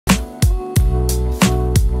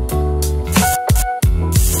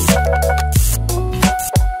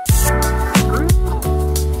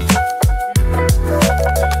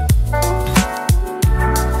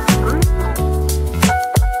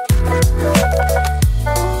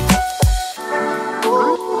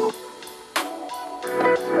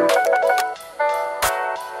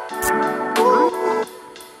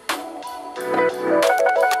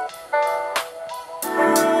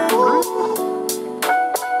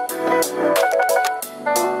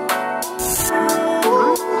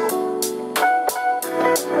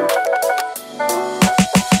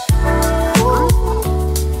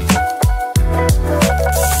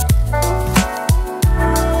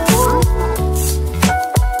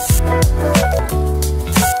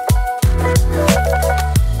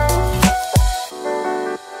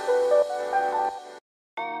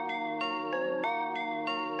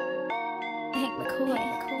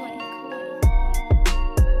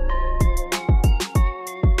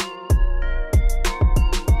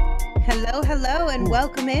Hello and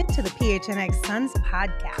welcome into the PHNX Suns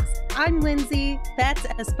Podcast. I'm Lindsay. That's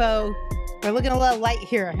Espo. We're looking a little light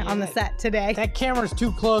here on the set today. That camera's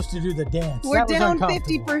too close to do the dance. We're down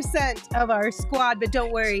 50% of our squad, but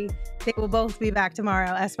don't worry. They will both be back tomorrow.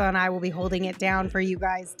 Espo and I will be holding it down for you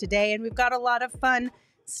guys today, and we've got a lot of fun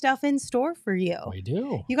stuff in store for you. We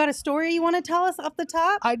do. You got a story you want to tell us off the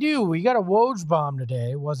top? I do. We got a Woj bomb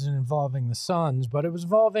today. It wasn't involving the Suns, but it was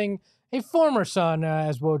involving a former Sun.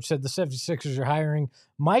 As Woj said, the 76ers are hiring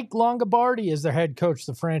Mike Longabardi as their head coach.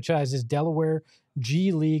 The franchise's Delaware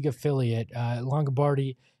G League affiliate.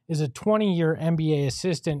 Longabardi is a 20-year NBA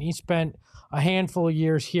assistant. He spent a handful of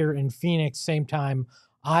years here in Phoenix, same time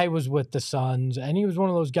I was with the Suns, and he was one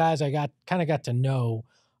of those guys I kind of got to know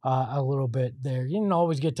a little bit there. You didn't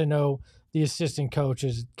always get to know the assistant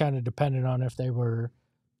coaches, kind of depended on if they were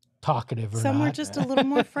talkative or not. Some were just a little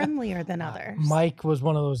more friendlier than others. Mike was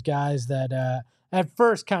one of those guys that at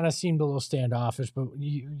first kind of seemed a little standoffish, but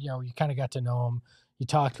you kind of got to know him. You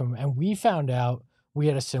talked to him, and we found out we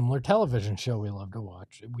had a similar television show we love to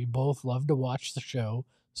watch. We both love to watch the show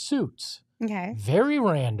Suits. Okay. Very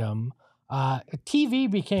random. TV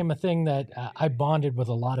became a thing that I bonded with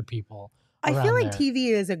a lot of people. I feel like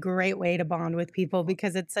TV is a great way to bond with people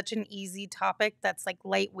because it's such an easy topic that's like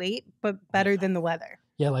lightweight, but better than the weather.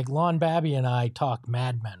 Yeah, like Lon Babby and I talk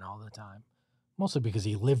Mad Men all the time, mostly because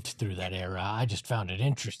he lived through that era. I just found it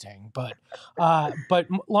interesting. But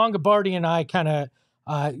Longabardi and I kind of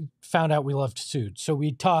found out we loved Suits. So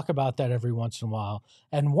we talk about that every once in a while.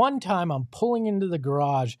 And one time I'm pulling into the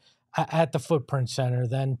garage at the Footprint Center,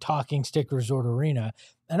 then Talking Stick Resort Arena,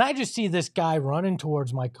 and I just see this guy running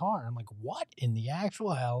towards my car. I'm like, what in the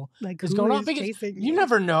actual hell is going on? Because you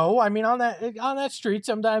never know. I mean, on that street,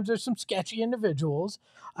 sometimes there's some sketchy individuals,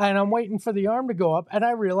 and I'm waiting for the arm to go up, and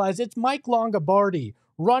I realize it's Mike Longabardi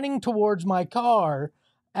running towards my car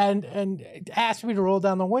and asked me to roll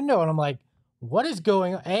down the window, and I'm like, what is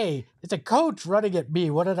going on? A, it's a coach running at me.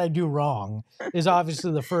 What did I do wrong? Is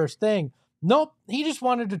obviously the first thing. Nope, he just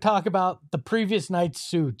wanted to talk about the previous night's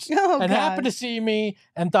Suits happened to see me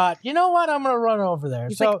and thought, you know what, I'm going to run over there.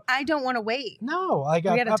 He's like, I don't want to wait. No, we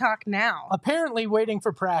got to talk now. Apparently waiting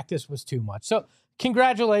for practice was too much. So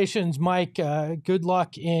congratulations, Mike. Good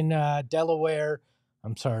luck in Delaware.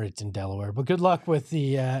 I'm sorry it's in Delaware, but good luck with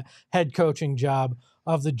the head coaching job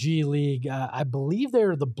of the G League. I believe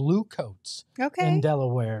they're the Blue Coats in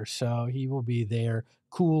Delaware, so he will be there.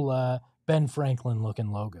 Cool Ben Franklin looking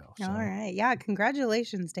logo. So. All right. Yeah.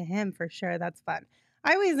 Congratulations to him for sure. That's fun.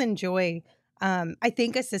 I always enjoy, I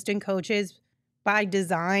think assistant coaches by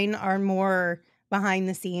design are more behind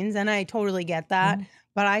the scenes, and I totally get that. Mm-hmm.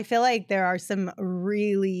 But I feel like there are some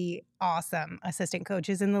really awesome assistant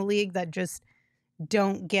coaches in the league that just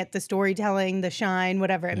don't get the storytelling, the shine,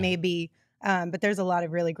 whatever it may be. But there's a lot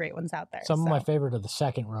of really great ones out there. Some of my favorite are the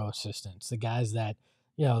second row assistants, the guys that,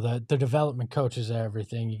 the development coaches of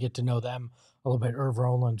everything. You get to know them a little bit. Irv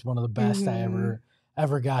Rowland's one of the best I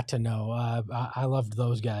ever got to know. I loved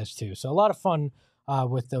those guys too. So a lot of fun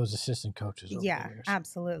with those assistant coaches over the years.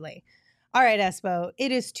 Absolutely. All right, Espo,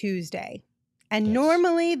 it is Tuesday. And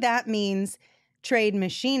normally that means Trade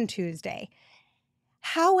Machine Tuesday.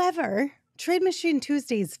 However, Trade Machine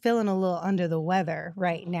Tuesday is feeling a little under the weather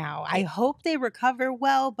right now. I hope they recover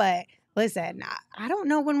well, but listen, I don't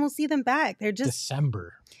know when we'll see them back. They're just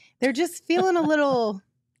December. They're just feeling a little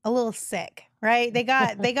sick, right? They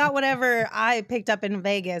got whatever I picked up in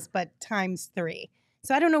Vegas, but times 3.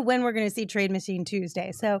 So I don't know when we're going to see Trade Machine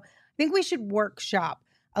Tuesday. So I think we should workshop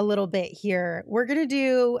a little bit here. We're going to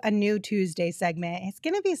do a new Tuesday segment. It's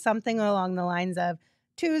going to be something along the lines of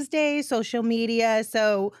Tuesday social media.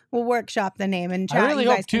 So we'll workshop the name and chat. I really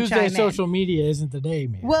hope Tuesday social media isn't the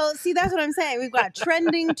name here. Well, see, that's what I'm saying. We've got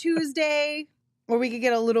Trending Tuesday, or we could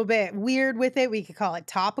get a little bit weird with it. We could call it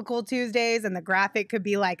Topical Tuesdays, and the graphic could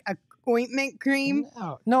be like a ointment cream.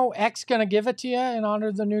 No, X gonna give it to you in honor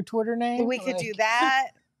of the new Twitter name. We could do that.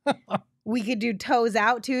 We could do Toes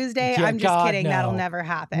Out Tuesday. I'm just kidding. No. That'll never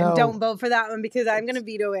happen. No. Don't vote for that one because I'm gonna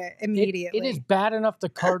veto it immediately. It is bad enough the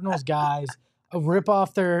Cardinals guys rip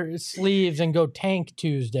off their sleeves and go Tank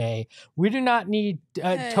Tuesday. We do not need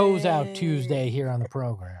Toes Out Tuesday here on the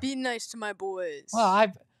program. Be nice to my boys.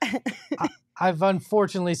 Well, I've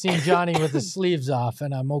unfortunately seen Johnny with his sleeves off,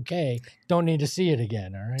 and I'm okay. Don't need to see it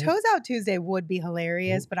again, all right? Toes Out Tuesday would be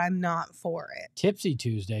hilarious, but I'm not for it. Tipsy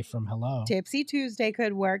Tuesday from Hello. Tipsy Tuesday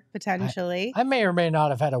could work, potentially. I may or may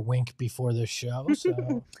not have had a wink before this show,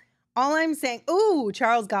 so. All I'm saying,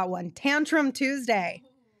 Charles got one. Tantrum Tuesday.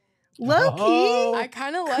 Low key, I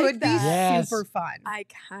kind of like could be that. Yes. super fun. I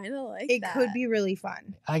kind of like It that. could be really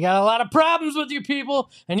fun. I got a lot of problems with you people,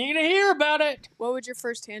 and you're going to hear about it. What would your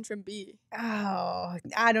first tantrum be? Oh,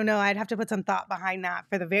 I don't know. I'd have to put some thought behind that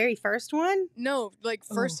for the very first one. No, like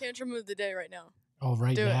first tantrum of the day right now. Oh,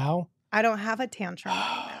 right Do it. now? I don't have a tantrum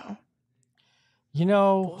right now. You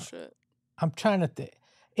know, Bullshit. I'm trying to think.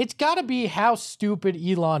 It's got to be how stupid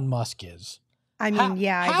Elon Musk is. I mean,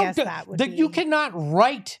 I guess that would be. You cannot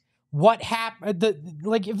write what happened.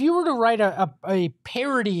 Like, if you were to write a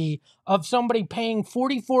parody of somebody paying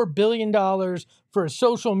 $44 billion for a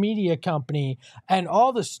social media company and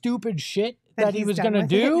all the stupid shit that he he's was done going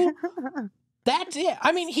to with do, that's it.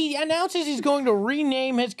 I mean, he announces he's going to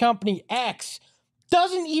rename his company X.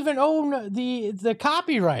 Doesn't even own the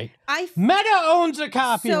copyright. Meta owns the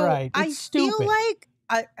copyright. So it's stupid. feel like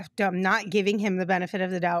I'm not giving him the benefit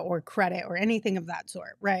of the doubt or credit or anything of that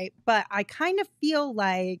sort, right? But I kind of feel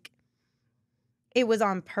like it was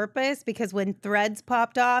on purpose because when Threads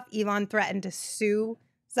popped off, Elon threatened to sue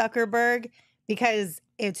Zuckerberg because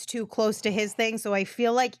it's too close to his thing. So I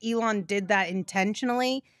feel like Elon did that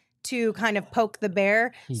intentionally to kind of poke the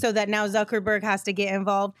bear so that now Zuckerberg has to get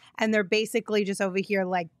involved. And they're basically just over here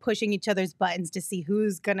like pushing each other's buttons to see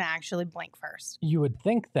who's going to actually blink first. You would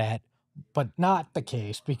think that, but not the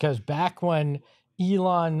case, because back when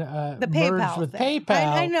Elon merged with PayPal,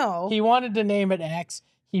 I know. He wanted to name it X.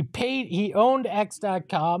 He owned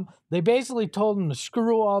X.com. They basically told him to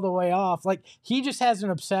screw all the way off. Like, he just has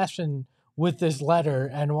an obsession with this letter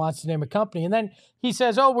and wants to name a company. And then he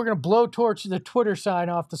says, oh, we're going to blowtorch the Twitter sign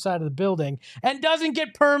off the side of the building, and doesn't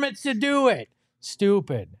get permits to do it.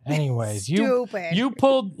 Stupid. Anyways, Stupid. you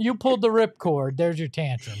pulled the ripcord. There's your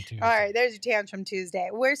tantrum Tuesday. All right, there's your Tantrum Tuesday.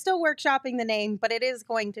 We're still workshopping the name, but it is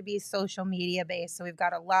going to be social media based. So we've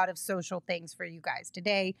got a lot of social things for you guys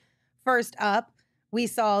today. First up, we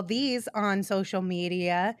saw these on social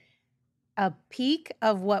media. A peek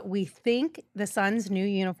of what we think the Suns' new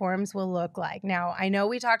uniforms will look like. Now, I know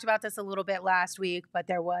we talked about this a little bit last week, but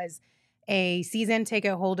there was a season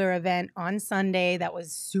ticket holder event on Sunday that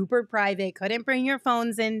was super private. Couldn't bring your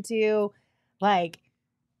phones into, like,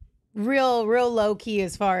 real low key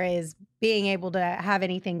as far as being able to have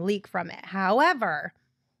anything leak from it. However,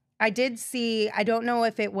 I did see, I don't know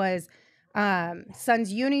if it was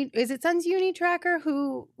Suns Uni Tracker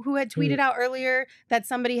who had tweeted out earlier that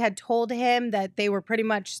somebody had told him that they were pretty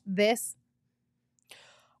much this.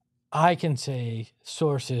 I can say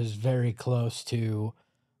sources very close to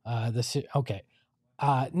okay.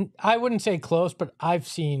 I wouldn't say close, but I've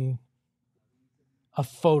seen a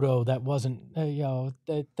photo that wasn't,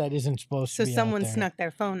 that isn't supposed to be. So someone out there. snuck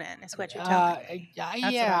their phone in, is what you're telling me.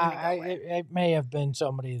 It may have been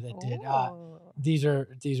somebody that did. These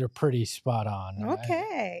are pretty spot on.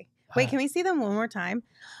 Okay. Wait, can we see them one more time?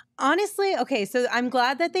 Honestly, okay, so I'm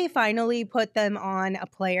glad that they finally put them on a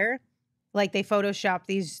player. Like, they photoshopped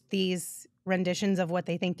these renditions of what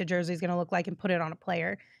they think the jersey is going to look like and put it on a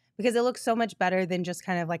player, because it looks so much better than just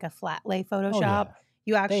kind of like a flat lay Photoshop. Yeah.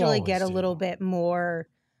 You actually get a do. little bit more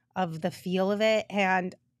of the feel of it,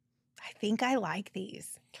 and I think I like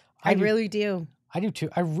these. I really do. I do too.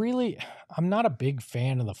 I'm not a big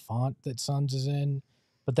fan of the font that Suns is in,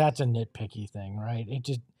 but that's a nitpicky thing, right?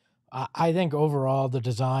 I think overall the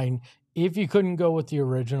design, if you couldn't go with the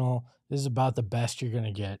original, this is about the best you're going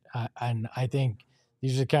to get. And I think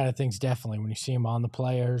these are the kind of things definitely when you see them on the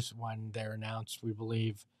players, when they're announced, we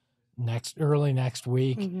believe early next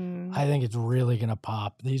week, I think it's really going to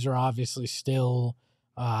pop. These are obviously still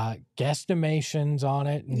guesstimations on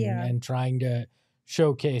it and trying to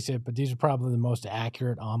showcase it, but these are probably the most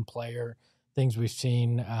accurate on player things we've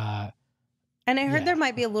seen. And I heard there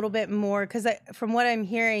might be a little bit more, because from what I'm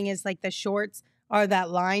hearing is like the shorts are that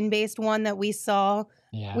line-based one that we saw.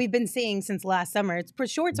 Yeah. We've been seeing since last summer.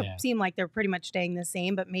 Shorts seem like they're pretty much staying the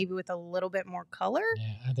same, but maybe with a little bit more color.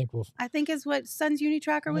 Yeah, I think is what Suns Uni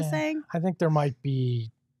Tracker was saying. I think there might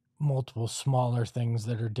be multiple smaller things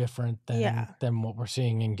that are different than what we're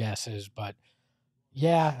seeing in guesses, but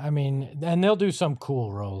yeah, I mean, and they'll do some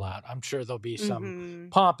cool rollout. I'm sure there'll be some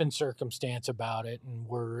pomp and circumstance about it, and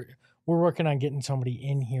we're working on getting somebody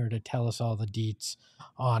in here to tell us all the deets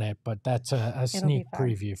on it, but that's a sneak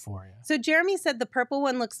preview for you. So Jeremy said the purple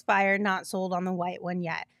one looks fire, not sold on the white one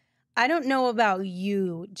yet. I don't know about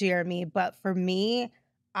you, Jeremy, but for me,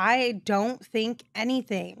 I don't think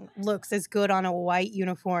anything looks as good on a white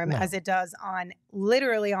uniform as it does on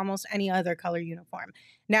literally almost any other color uniform.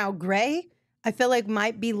 Now, gray, I feel like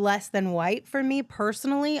might be less than white for me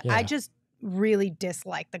personally. Yeah. I just really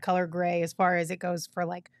dislike the color gray as far as it goes for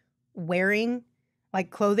like wearing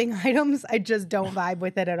like clothing items. I just don't vibe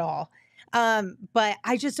with it at all. But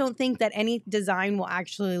I just don't think that any design will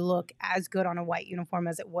actually look as good on a white uniform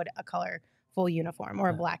as it would a colorful uniform or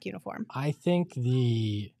a black uniform. I think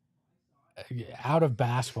out of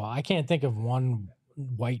basketball, I can't think of one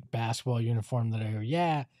white basketball uniform that I go,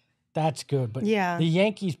 yeah, that's good. But Yeah. the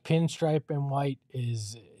Yankees pinstripe and white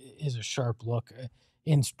is a sharp look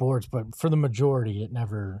in sports, but for the majority, it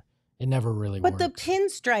never really But works. the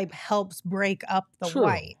pinstripe helps break up the True,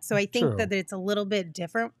 white. So I think true. that it's a little bit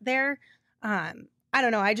different there. I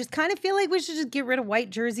don't know. I just kind of feel like we should just get rid of white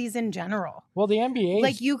jerseys in general. Well, the NBA,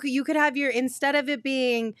 Like you could have instead of it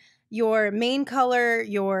being your main color,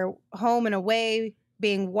 your home and away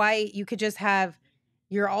being white, you could just have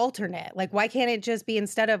your alternate. Like, why can't it just be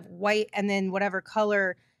instead of white and then whatever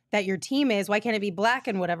color that your team is, why can't it be black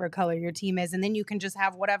and whatever color your team is? And then you can just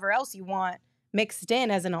have whatever else you want mixed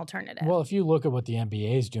in as an alternative. Well, if you look at what the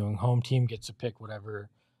NBA is doing, home team gets to pick whatever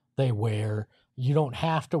they wear. You don't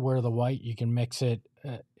have to wear the white. You can mix it.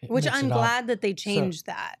 Which mix I'm it up. glad that they changed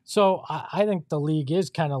that. So I think the league is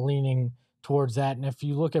kind of leaning towards that. And if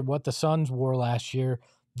you look at what the Suns wore last year,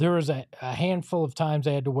 there was a handful of times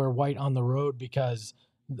they had to wear white on the road because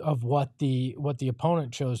of what the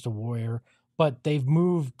opponent chose to wear. But they've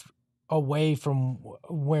moved away from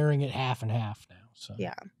wearing it half and half now. So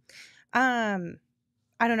Yeah.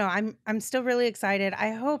 I don't know. I'm still really excited.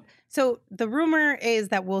 I hope so. The rumor is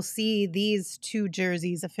that we'll see these two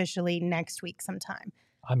jerseys officially next week sometime.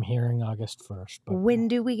 I'm hearing August 1st. But when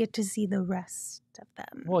do we get to see the rest of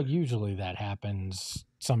them? Well, usually that happens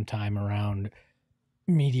sometime around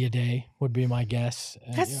Media Day would be my guess.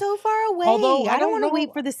 That's so far away. Although I don't want to know-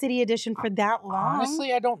 wait for the city edition for that long.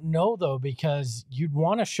 Honestly, I don't know though, because you'd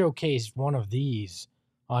want to showcase one of these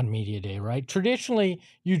on Media Day, right? Traditionally,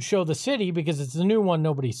 you'd show the city because it's the new one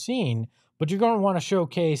nobody's seen, but you're going to want to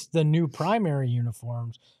showcase the new primary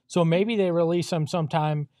uniforms. So maybe they release them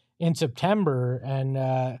sometime in September,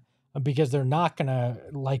 and because they're not going to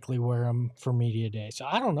likely wear them for Media Day. So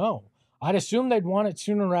I don't know. I'd assume they'd want it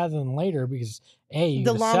sooner rather than later because you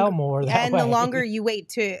sell more that way. The longer you wait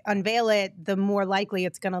to unveil it, the more likely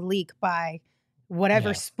it's going to leak by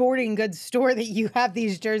whatever sporting goods store that you have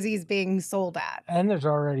these jerseys being sold at. And there's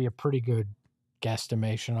already a pretty good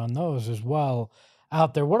guesstimation on those as well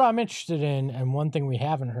out there. What I'm interested in, and one thing we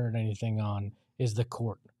haven't heard anything on, is the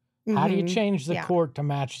court. How do you change the court to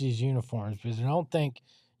match these uniforms? Because I don't think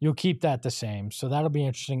you'll keep that the same. So that'll be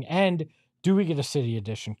interesting. And do we get a city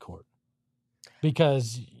edition court?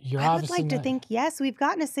 Because I would like to think, yes, we've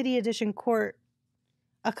gotten a city edition court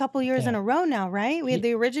a couple years in a row now, right? We had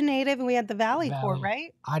the Originative and we had the Valley Court,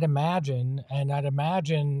 right? I'd imagine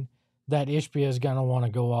that Ishbia is going to want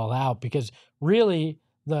to go all out, because really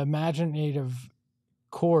the Imaginative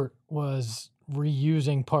Court was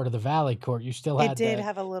reusing part of the Valley Court. You still had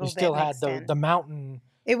have a little bit. You still had the mountain.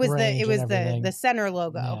 It was range the center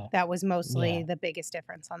logo that was mostly the biggest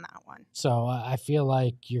difference on that one. So I feel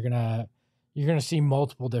like you're gonna see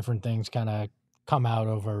multiple different things kind of come out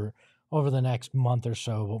over the next month or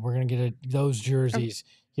so, but we're gonna get those jerseys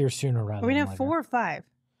here sooner rather than later. We're gonna have 4 or 5.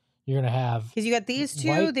 You're gonna have, because you got these two,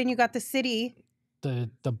 white, then you got the city, the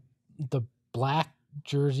black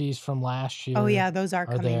jerseys from last year. Oh yeah, those are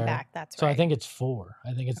coming back. That's right. So I think it's 4.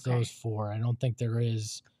 I think it's those 4. I don't think there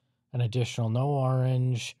is an additional. No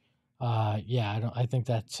orange. I think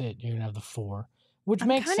that's it. You're gonna have the 4, which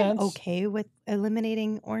makes sense. I'm kind of okay with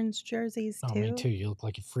eliminating orange jerseys too. Oh, me too. You look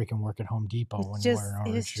like you freaking work at Home Depot when you wear an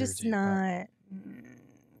orange jersey. It's just not.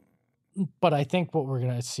 But I think what we're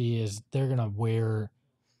gonna see is they're gonna wear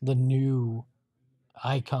the new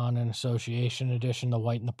Icon and Association edition, the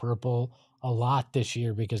white and the purple, a lot this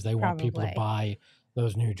year because they want people to buy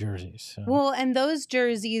those new jerseys. So. Well, and those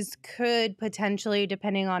jerseys could potentially,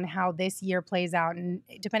 depending on how this year plays out and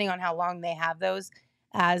depending on how long they have those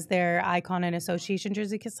as their Icon and Association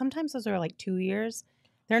jersey, because sometimes those are like 2 years.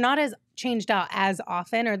 They're not as changed out as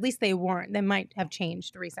often, or at least they weren't. They might have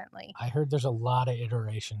changed recently. I heard there's a lot of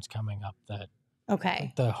iterations coming up that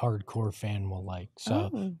the hardcore fan will like.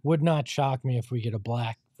 So would not shock me if we get a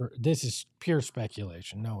black. This is pure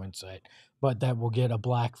speculation, no insight, but that we'll get a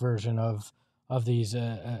black version of these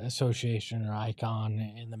Association or Icon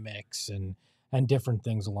in the mix and different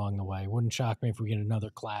things along the way. Wouldn't shock me if we get another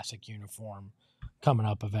classic uniform coming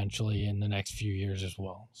up eventually in the next few years as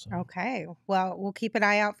well. So. Okay. Well, we'll keep an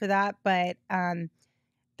eye out for that. But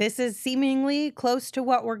this is seemingly close to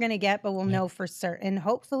what we're going to get, but we'll know for certain,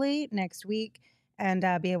 hopefully, next week, and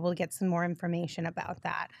be able to get some more information about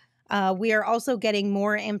that. We are also getting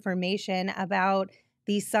more information about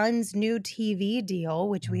the Suns' new TV deal,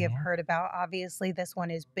 which we have heard about. Obviously, this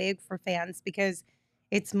one is big for fans because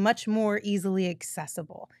it's much more easily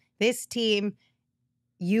accessible. This team,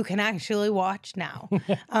 you can actually watch now,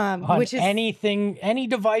 On which is any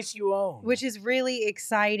device you own. which is really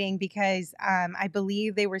exciting because I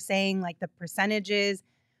believe they were saying like the percentages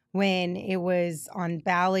when it was on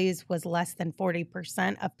Bally's was less than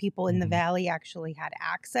 40% of people in the Valley actually had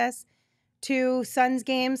access to Suns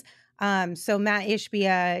games. So Matt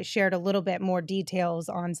Ishbia shared a little bit more details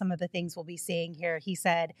on some of the things we'll be seeing here. He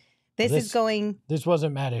said, this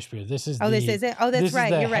wasn't Matt Ishbia. This is this isn't. Oh, that's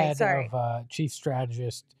right. You're right. Sorry. Of, chief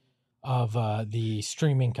strategist of the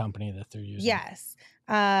streaming company that they're using. Yes.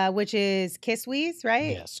 Which is Kiswees,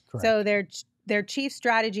 right? Yes, correct. So their chief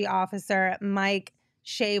strategy officer, Mike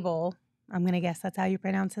Schabel, I'm going to guess that's how you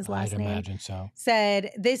pronounce his last name. I'd imagine so.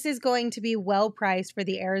 Said, this is going to be well priced for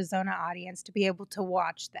the Arizona audience to be able to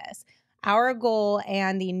watch this. Our goal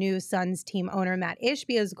and the new Suns team owner, Matt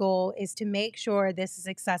Ishbia's goal, is to make sure this is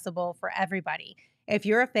accessible for everybody. If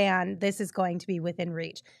you're a fan, this is going to be within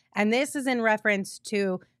reach. And this is in reference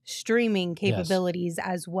to streaming capabilities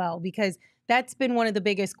as well, because that's been one of the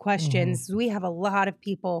biggest questions. We have a lot of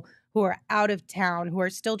people who are out of town who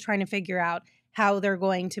are still trying to figure out how they're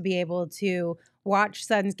going to be able to watch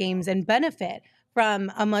Suns games and benefit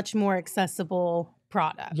from a much more accessible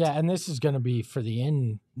product. Yeah, and this is going to be for the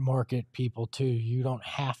in-market people too. You don't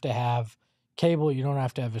have to have cable. You don't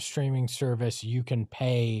have to have a streaming service. You can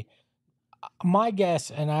pay. My guess,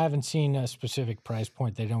 and I haven't seen a specific price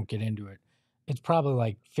point, they don't get into it. It's probably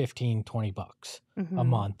like $15-$20 a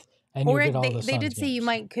month. And or you get all they did say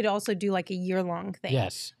you could also do like a year-long thing.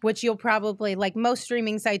 Yes. Which you'll probably, like most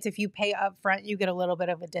streaming sites, if you pay up front, you get a little bit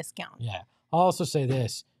of a discount. Yeah. I'll also say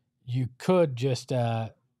this. You could just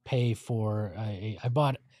pay for I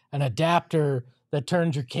bought an adapter that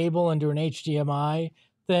turns your cable into an HDMI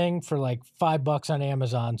thing for like $5 on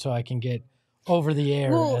Amazon so I can get over the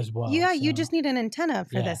air as well. Yeah, so, you just need an antenna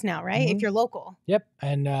for this now, right? If you're local. Yep.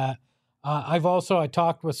 And I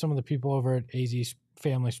talked with some of the people over at AZ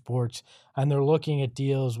Family Sports, and they're looking at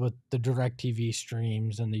deals with the DirecTV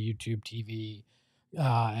streams and the YouTube TV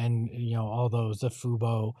and all those, the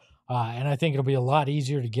Fubo. And I think it'll be a lot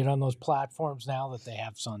easier to get on those platforms now that they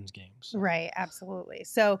have Suns games. Right, absolutely.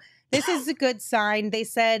 So this is a good sign. They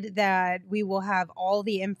said that we will have all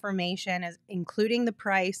the information, including the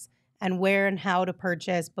price and where and how to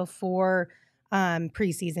purchase before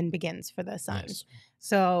preseason begins for the Suns. Yes.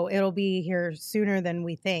 So it'll be here sooner than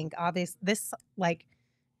we think. Obviously,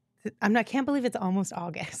 can't believe it's almost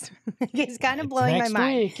August. It's kind of blowing my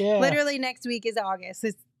mind. Yeah. Literally next week is August.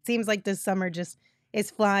 It seems like this summer just is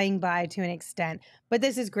flying by to an extent. But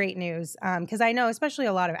this is great news because I know especially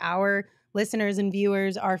a lot of our listeners and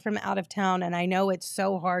viewers are from out of town, and I know it's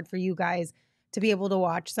so hard for you guys to be able to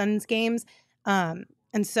watch Suns games. And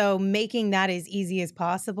so making that as easy as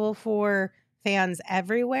possible for fans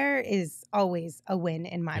everywhere is always a win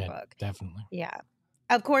in my book. Definitely. Yeah.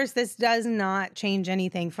 Of course, this does not change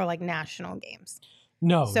anything for like national games.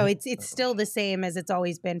 No. So it's still the same as it's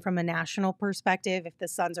always been from a national perspective. If the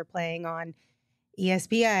Suns are playing on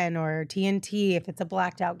ESPN or TNT, if it's a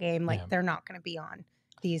blacked out game, they're not going to be on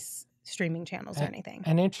these streaming channels or anything.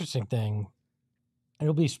 An interesting thing,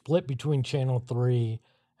 it'll be split between Channel 3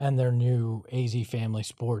 and their new AZ Family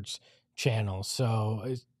Sports channel.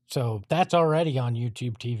 So that's already on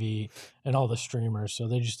YouTube TV and all the streamers. So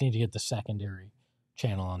they just need to get the secondary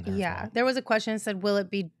channel on there. Yeah. There was a question that said, will it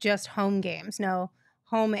be just home games? No,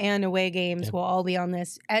 home and away games will all be on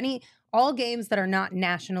this. All games that are not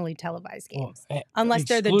nationally televised games, unless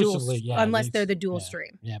they're the dual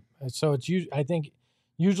stream. Yeah. So I think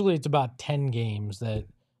usually it's about 10 games that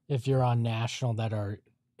if you're on national that are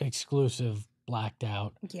exclusive, blacked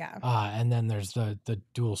out. Yeah. And then there's the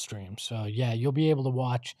dual stream. So yeah, you'll be able to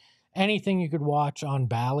watch anything you could watch on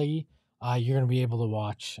Bally. You're going to be able to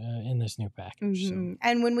watch in this new package. So.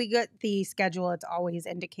 And when we get the schedule, it's always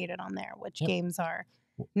indicated on there which games are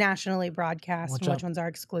nationally broadcast and which ones are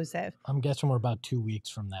exclusive. I'm guessing we're about 2 weeks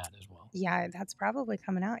from that as well. Yeah, that's probably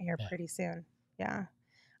coming out here pretty soon. Yeah.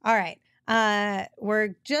 All right.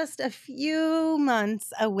 We're just a few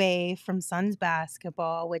months away from Suns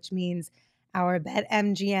basketball, which means our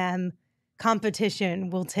BetMGM competition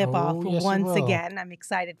will tip off once again. I'm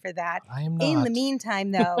excited for that. I am not. In the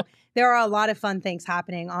meantime, though, there are a lot of fun things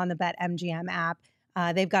happening on the BetMGM app.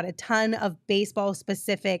 They've got a ton of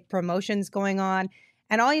baseball-specific promotions going on.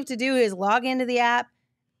 And all you have to do is log into the app,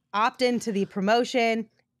 opt into the promotion,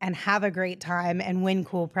 and have a great time and win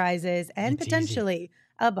cool prizes and potentially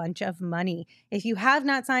a bunch of money. If you have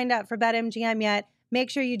not signed up for BetMGM yet, make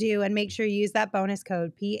sure you do, and make sure you use that bonus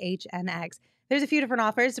code PHNX. There's a few different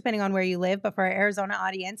offers depending on where you live, but for our Arizona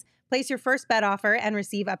audience, place your first bet offer and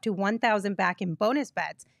receive up to $1,000 back in bonus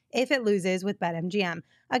bets if it loses with BetMGM.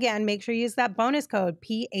 Again, make sure you use that bonus code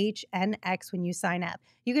PHNX when you sign up.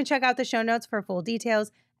 You can check out the show notes for full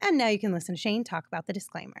details. And now you can listen to Shane talk about the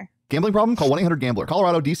disclaimer. Gambling problem? Call 1-800-GAMBLER.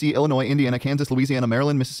 Colorado, D.C., Illinois, Indiana, Kansas, Louisiana,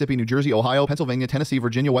 Maryland, Mississippi, New Jersey, Ohio, Pennsylvania, Tennessee,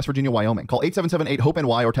 Virginia, West Virginia, Wyoming. Call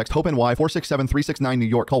 877-8-HOPE-NY or text HOPE-NY 467-369 New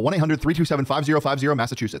York. Call 1-800-327-5050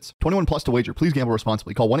 Massachusetts. 21 plus to wager. Please gamble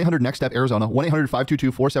responsibly. Call 1-800-NEXT-STEP Arizona.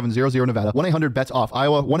 1-800-522-4700 Nevada. 1-800-BETS-OFF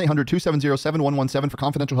Iowa. 1-800-270-7117 for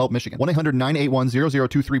confidential help Michigan.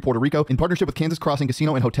 1-800-981-0023 Puerto Rico. In partnership with Kansas Crossing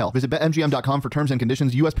Casino and Hotel. Visit BetMGM.com for terms and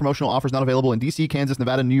conditions. U.S. promotional offers not available in D.C., Kansas,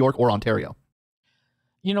 Nevada, New York, or Ontario.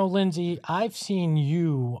 You know, Lindsay, I've seen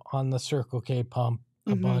you on the Circle K pump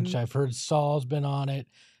a bunch. I've heard Saul's been on it.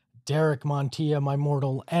 Derek Montilla, my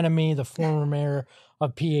mortal enemy, the former mayor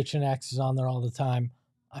of PHNX, is on there all the time.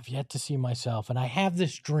 I've yet to see myself, and I have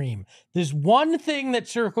this dream. There's one thing that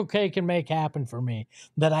Circle K can make happen for me,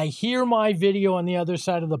 that I hear my video on the other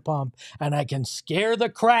side of the pump, and I can scare the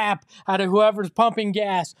crap out of whoever's pumping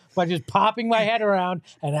gas by just popping my head around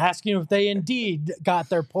and asking if they indeed got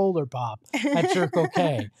their Polar Pop at Circle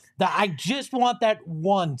K. I just want that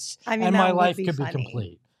once, and my life could be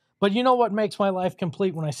complete. But you know what makes my life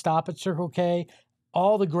complete when I stop at Circle K?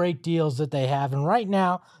 All the great deals that they have. And right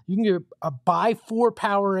now, you can get buy 4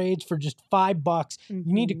 Powerades for just $5. You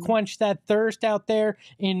need to quench that thirst out there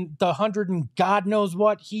in the 100 and God knows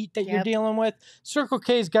what heat that you're dealing with. Circle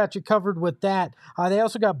K's got you covered with that. They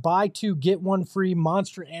also got buy 2, get 1 free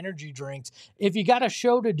Monster Energy drinks. If you got a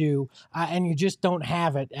show to do and you just don't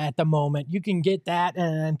have it at the moment, you can get that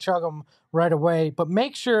and chug them right away. But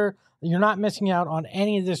make sure you're not missing out on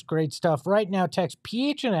any of this great stuff. Right now, text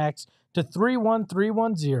PHNX to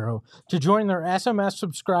 31310 to join their SMS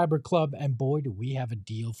subscriber club. And boy, do we have a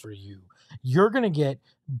deal for you. You're going to get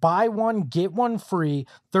buy 1, get 1 free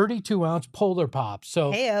 32-ounce Polar Pop.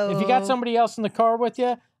 So if you got somebody else in the car with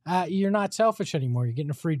you, you're not selfish anymore. You're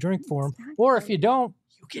getting a free drink for them. Exactly. Or if you don't,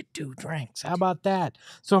 you get 2 drinks. How about that?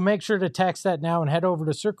 So make sure to text that now and head over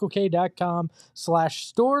to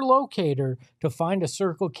circlek.com/store locator to find a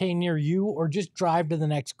Circle K near you, or just drive to the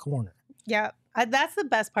next corner. Yeah. That's the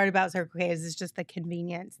best part about Circle K is just the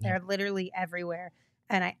convenience. They're literally everywhere,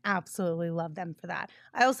 and I absolutely love them for that.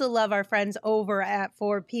 I also love our friends over at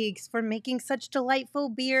Four Peaks for making such delightful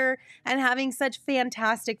beer and having such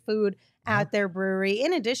fantastic food at their brewery.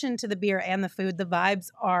 In addition to the beer and the food, the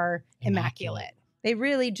vibes are immaculate. They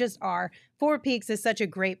really just are. Four Peaks is such a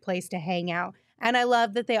great place to hang out. And I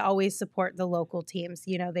love that they always support the local teams.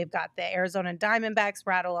 You know, they've got the Arizona Diamondbacks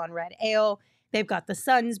Rattle on Red Ale. They've got the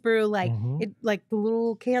Suns Brew, like the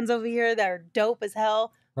little cans over here that are dope as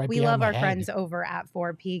hell. Right, we love our friends over at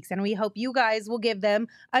Four Peaks, and we hope you guys will give them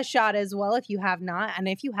a shot as well if you have not. And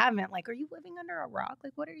if you haven't, like, are you living under a rock?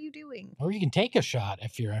 Like, what are you doing? Or you can take a shot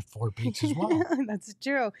if you're at Four Peaks as well. That's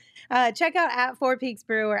true. Check out at Four Peaks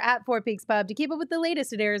Brew or at Four Peaks Pub to keep up with the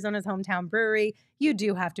latest at Arizona's hometown brewery. You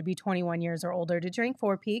do have to be 21 years or older to drink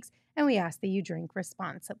Four Peaks, and we ask that you drink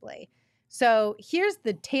responsibly. So here's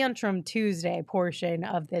the Tantrum Tuesday portion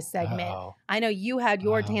of this segment. I know you had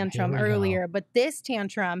your tantrum earlier, but this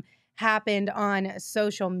tantrum happened on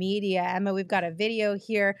social media. Emma, we've got a video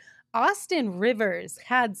here. Austin Rivers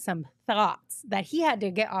had some thoughts that he had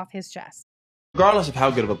to get off his chest. Regardless of how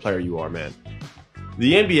good of a player you are, man,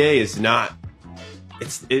 the NBA is not,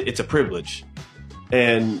 it's a privilege.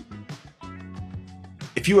 And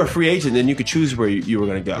if you were a free agent, then you could choose where you were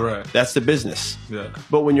going to go. Right. That's the business. Yeah.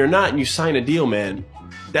 But when you're not and you sign a deal, man,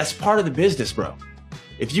 that's part of the business, bro.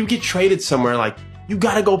 If you get traded somewhere, like, you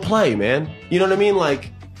got to go play, man. You know what I mean?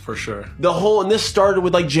 Like, for sure. And this started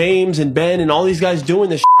with like James and Ben and all these guys doing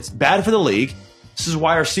this shit. It's bad for the league. This is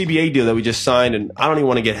why our CBA deal that we just signed, and I don't even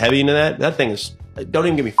want to get heavy into that. That thing is, don't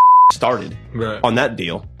even get me started on that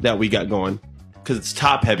deal that we got going, because it's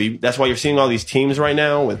top heavy. That's why you're seeing all these teams right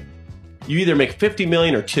now with, you either make $50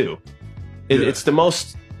 million or $2 million. It's the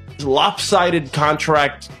most lopsided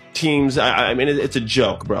contract teams. I mean, it's a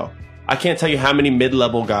joke, bro. I can't tell you how many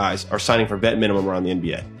mid-level guys are signing for vet minimum around the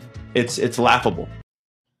NBA. It's laughable.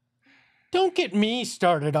 Don't get me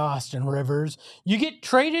started, Austin Rivers. You get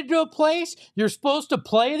traded to a place, you're supposed to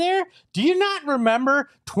play there? Do you not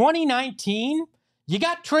remember 2019? You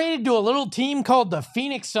got traded to a little team called the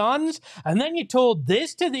Phoenix Suns, and then you told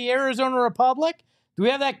this to the Arizona Republic? Do we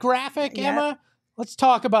have that graphic, Emma? Let's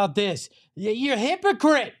talk about this. You're a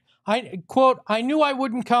hypocrite. I knew I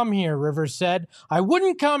wouldn't come here, Rivers said. I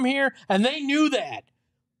wouldn't come here, and they knew that.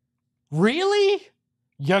 Really?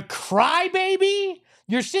 You crybaby?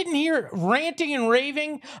 You're sitting here ranting and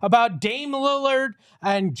raving about Dame Lillard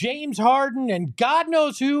and James Harden and God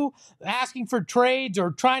knows who asking for trades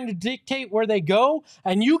or trying to dictate where they go.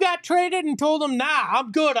 And you got traded and told them, nah,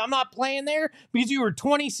 I'm good. I'm not playing there because you were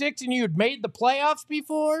 26 and you had made the playoffs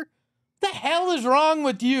before. What the hell is wrong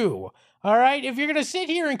with you? All right, if you're going to sit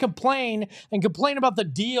here and complain about the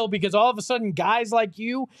deal because all of a sudden guys like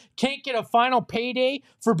you can't get a final payday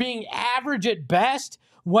for being average at best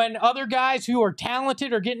when other guys who are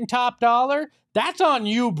talented are getting top dollar, that's on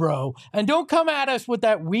you, bro. And don't come at us with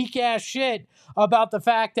that weak-ass shit about the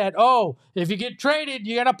fact that, oh, if you get traded,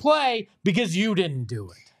 you got to play because you didn't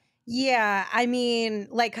do it. Yeah, I mean,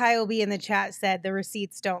 like Kyle B in the chat said, the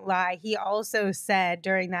receipts don't lie. He also said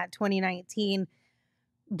during that 2019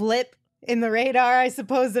 blip in the radar, I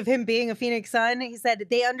suppose, of him being a Phoenix Sun, he said,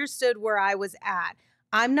 they understood where I was at.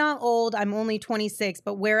 I'm not old. I'm only 26,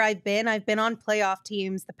 but where I've been on playoff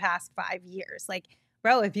teams the past 5 years. Like,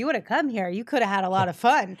 bro, if you would have come here, you could have had a lot of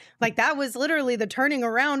fun. Like, that was literally the turning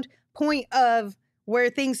around point of where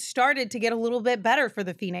things started to get a little bit better for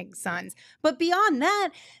the Phoenix Suns. But beyond that,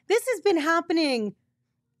 this has been happening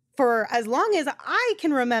for as long as I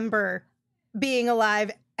can remember being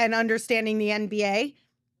alive and understanding the NBA.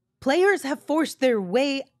 Players have forced their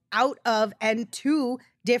way out of and to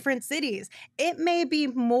different cities. It may be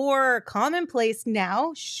more commonplace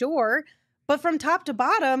now, sure, but from top to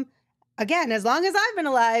bottom, again, as long as I've been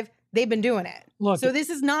alive, they've been doing it. Look, so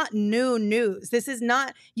this is not new news. This is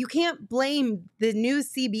not, you can't blame the new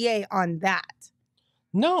CBA on that.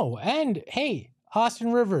 No, and hey,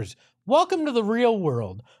 Austin Rivers, welcome to the real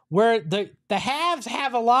world where the haves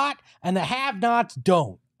have a lot and the have-nots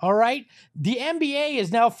don't. All right. The NBA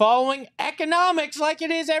is now following economics like it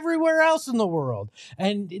is everywhere else in the world.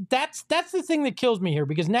 And that's the thing that kills me here,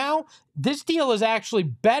 because now this deal is actually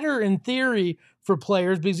better in theory for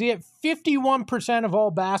players because you get 51% of all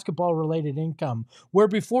basketball related income, where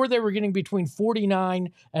before they were getting between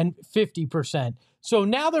 49 and 50%. So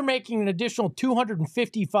now they're making an additional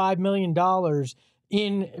 $255 million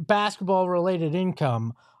in basketball related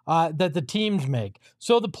income that the teams make.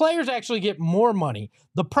 So the players actually get more money.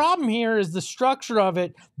 The problem here is the structure of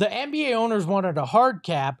it. The NBA owners wanted a hard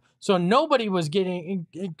cap, so nobody was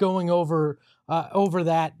going over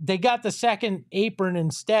that. They got the second apron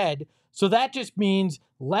instead. So that just means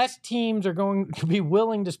less teams are going to be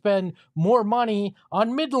willing to spend more money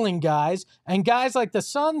on middling guys, and guys like the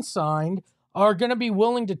Suns signed are going to be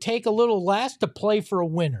willing to take a little less to play for a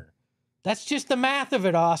winner. That's just the math of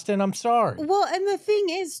it, Austin. I'm sorry. Well, and the thing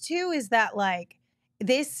is, too, is that, like,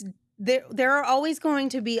 there are always going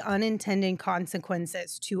to be unintended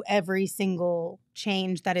consequences to every single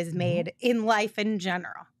change that is made in life in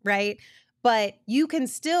general, right? But you can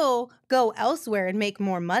still go elsewhere and make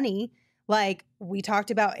more money. Like, we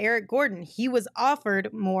talked about Eric Gordon. He was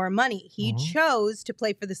offered more money. He chose to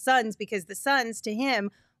play for the Suns because the Suns, to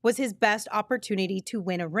him, was his best opportunity to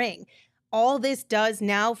win a ring. All this does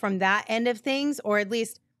now from that end of things, or at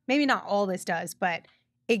least maybe not all this does, but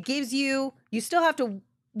it gives you still have to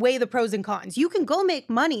weigh the pros and cons. You can go make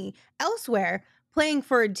money elsewhere playing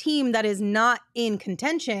for a team that is not in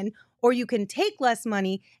contention, or you can take less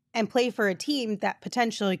money and play for a team that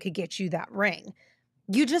potentially could get you that ring.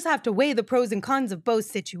 You just have to weigh the pros and cons of both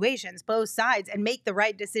situations, both sides, and make the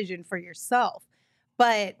right decision for yourself.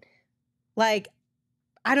 But, like,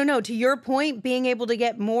 I don't know, to your point, being able to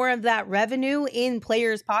get more of that revenue in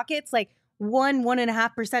players' pockets, like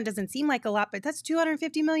 1.5% doesn't seem like a lot, but that's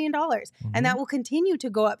 $250 million. And that will continue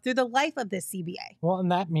to go up through the life of this CBA. Well,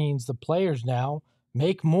 and that means the players now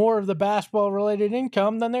make more of the basketball-related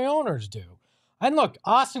income than the owners do. And look,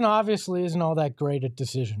 Austin obviously isn't all that great at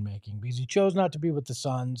decision-making because he chose not to be with the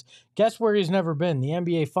Suns. Guess where he's never been? The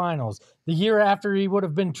NBA Finals. The year after he would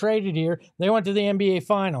have been traded here, they went to the NBA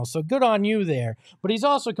Finals. So good on you there. But he's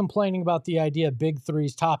also complaining about the idea of big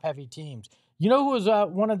threes, top-heavy teams. You know who was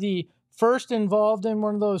one of the first involved in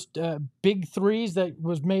one of those big threes that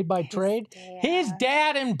was made by trade? His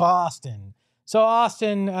dad in Boston. So,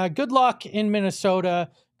 Austin, good luck in Minnesota.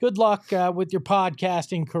 Good luck with your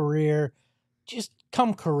podcasting career. Just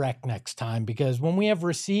come correct next time, because when we have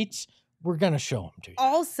receipts, we're going to show them to you.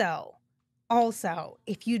 Also,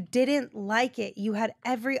 if you didn't like it, you had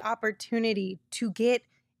every opportunity to get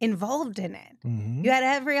involved in it. You had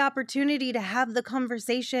every opportunity to have the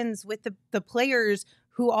conversations with the players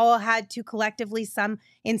who all had to collectively,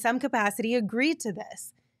 in some capacity, agree to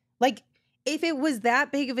this. Like, if it was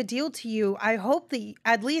that big of a deal to you, I hope that,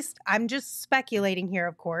 at least, I'm just speculating here,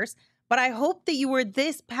 of course, but I hope that you were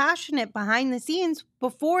this passionate behind the scenes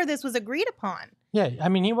before this was agreed upon. Yeah, I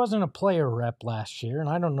mean, he wasn't a player rep last year, and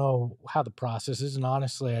I don't know how the process is. And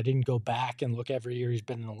honestly, I didn't go back and look every year he's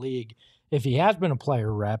been in the league if he has been a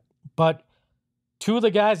player rep. But two of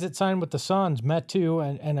the guys that signed with the Suns, Metu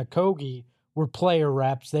and Okogie, were player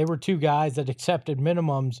reps. They were two guys that accepted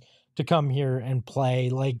minimums to come here and play.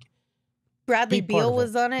 Like Bradley be part Beal of it.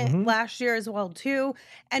 was on it Mhm. last year as well, too.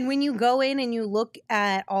 And when you go in and you look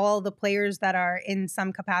at all the players that are in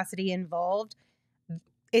some capacity involved,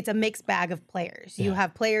 it's a mixed bag of players. You Yeah.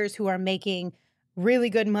 have players who are making really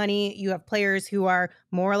good money. You have players who are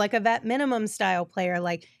more like a vet minimum style player.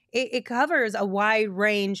 Like it covers a wide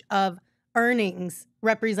range of earnings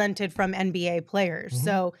represented from NBA players. Mhm.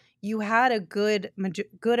 So you had a good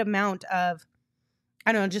amount of,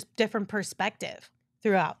 I don't know, just different perspective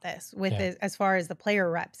throughout this with Yeah. it, as far as the player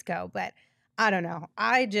reps go. But I don't know.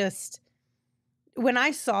 When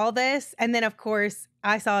I saw this, and then of course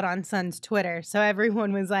I saw it on Suns Twitter, so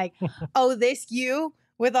everyone was like, "Oh, this you?"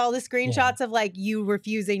 with all the screenshots of like you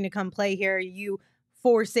refusing to come play here, you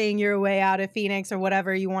forcing your way out of Phoenix or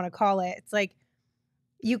whatever you want to call it. It's like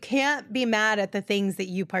you can't be mad at the things that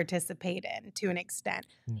you participate in to an extent,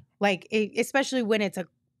 especially when it's a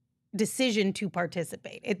decision to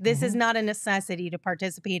participate. This is not a necessity to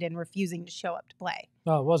participate in refusing to show up to play.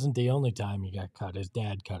 Well, it wasn't the only time he got cut. His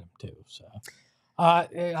dad cut him too. So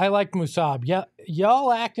I like Musab. Yeah,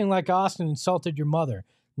 y'all acting like Austin insulted your mother.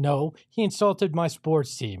 No, he insulted my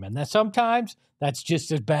sports team, and that sometimes that's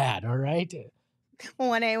just as bad. All right.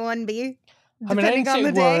 1A, 1B. I mean, I didn't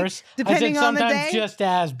say worse. Depending I said on the sometimes day, just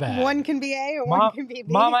as bad. one can be A or one can be B.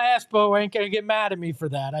 Mama Espo ain't gonna get mad at me for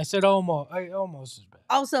that. I said almost as bad.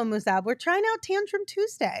 Also, Musab, we're trying out Tantrum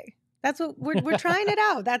Tuesday. That's what we're trying it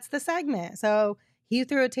out. That's the segment. So he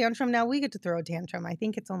threw a tantrum. Now we get to throw a tantrum. I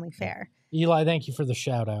think it's only fair. Eli, thank you for the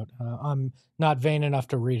shout out. I'm not vain enough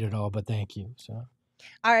to read it all, but thank you. So,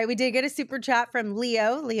 all right, we did get a super chat from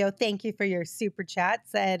Leo. Leo, thank you for your super chat.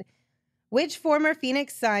 Said, which former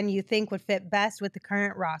Phoenix Sun you think would fit best with the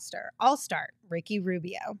current roster? I'll start. Ricky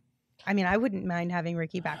Rubio. I mean, I wouldn't mind having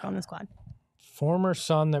Ricky back on the squad. Former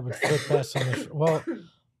Sun that would fit best on this. Well,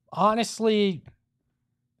 honestly,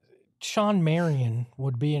 Sean Marion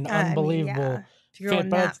would be an unbelievable. Yeah. If you're going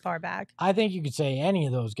that far back, I think you could say any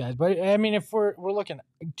of those guys. But I mean, if we're looking,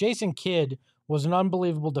 Jason Kidd was an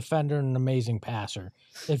unbelievable defender and an amazing passer.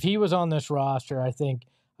 If he was on this roster, I think,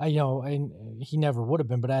 and he never would have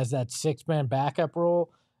been, but as that 6-man backup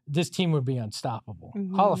role, this team would be unstoppable.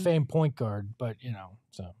 Hall of Fame point guard, but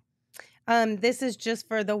so. This is just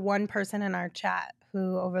for the one person in our chat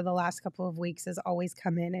who over the last couple of weeks has always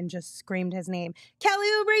come in and just screamed his name, Kelly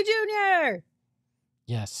Oubre Jr.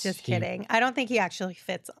 Yes. Just kidding. I don't think he actually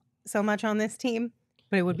fits so much on this team,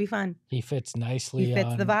 but it would be fun. He fits nicely. He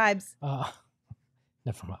fits the vibes.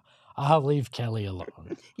 Never mind. I'll leave Kelly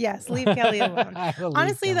alone. Yes, leave Kelly alone.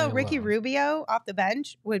 Honestly, though, Kelly Ricky alone. Rubio off the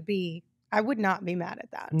bench I would not be mad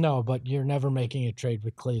at that. No, but you're never making a trade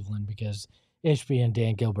with Cleveland because Ishby and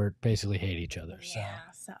Dan Gilbert basically hate each other. Yeah,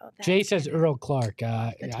 so Jay says Earl Clark.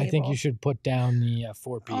 I think you should put down the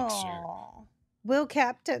 4 peaks, sir. Will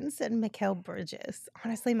Captain said Mikal Bridges.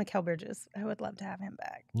 Honestly, Mikal Bridges, I would love to have him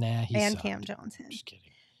back. Nah, he and sucked. Cam Johnson. Just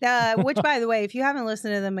kidding. Which, by the way, if you haven't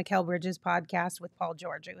listened to the Mikal Bridges podcast with Paul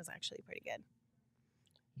George, it was actually pretty good.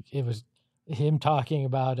 It was him talking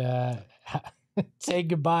about saying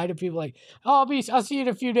goodbye to people like, I'll see you in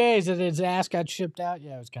a few days, and his ass got shipped out.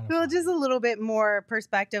 Yeah, it was kind of Well, funny. just a little bit more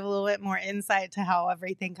perspective, a little bit more insight to how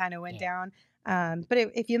everything kind of went down. But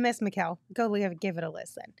if you missed Mikal, go give it a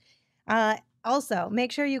listen. Also,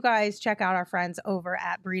 make sure you guys check out our friends over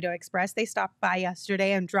at Burrito Express. They stopped by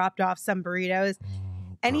yesterday and dropped off some burritos.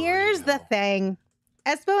 And here's the thing.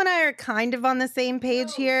 Espo and I are kind of on the same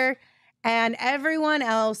page here. And everyone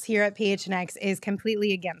else here at PHNX is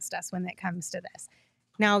completely against us when it comes to this.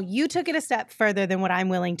 Now, you took it a step further than what I'm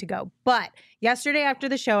willing to go. But yesterday after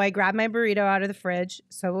the show, I grabbed my burrito out of the fridge.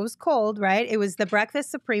 So it was cold, right? It was the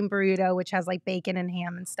Breakfast Supreme burrito, which has like bacon and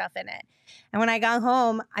ham and stuff in it. And when I got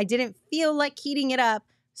home, I didn't feel like heating it up.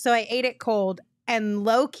 So I ate it cold. And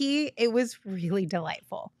low-key, it was really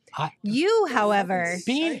delightful. You, however,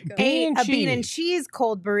 ate a bean and cheese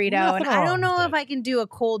cold burrito. Nothing And I don't wrong know with if I can do a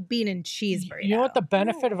cold bean and cheese burrito. You know what the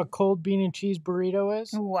benefit of a cold bean and cheese burrito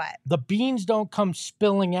is? What? The beans don't come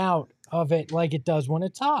spilling out of it like it does when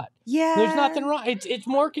it's hot. Yeah. There's nothing wrong. It's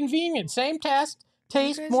more convenient. Same taste,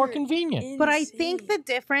 more convenient. But I think the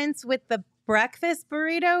difference with the breakfast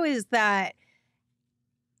burrito is that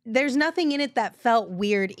there's nothing in it that felt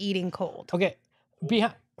weird eating cold. Okay,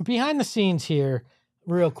 behind the scenes here,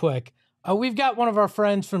 real quick, We've got one of our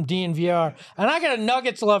friends from DNVR, and I got a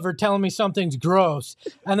Nuggets lover telling me something's gross.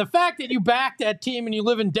 And the fact that you back that team and you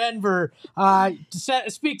live in Denver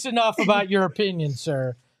speaks enough about your opinion,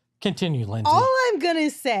 sir. Continue, Lindsay. All I'm going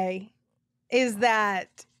to say is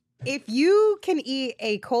that if you can eat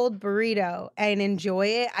a cold burrito and enjoy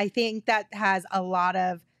it, I think that has a lot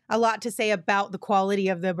to say about the quality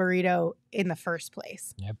of the burrito in the first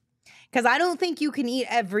place. Yep. Because I don't think you can eat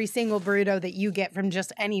every single burrito that you get from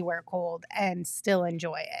just anywhere cold and still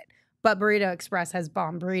enjoy it. But Burrito Express has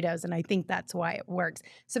bomb burritos, and I think that's why it works.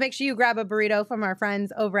 So make sure you grab a burrito from our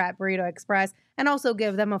friends over at Burrito Express and also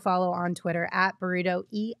give them a follow on Twitter at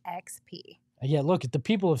BurritoEXP. Yeah, look, the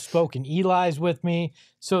people have spoken. Eli's with me.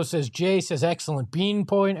 So says Jay, says excellent bean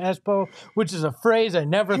point, Espo, which is a phrase I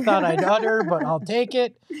never thought I'd utter, but I'll take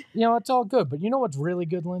it. You know, it's all good. But you know what's really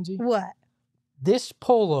good, Lindsay? What? This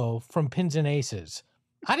polo from Pins and Aces.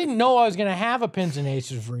 I didn't know I was going to have a Pins and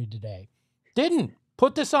Aces read today. Didn't.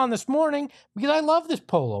 Put this on this morning because I love this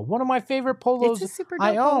polo. One of my favorite polos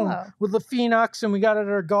I own with the Phoenix, and we got it at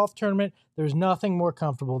our golf tournament. There's nothing more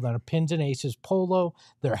comfortable than a Pins and Aces polo.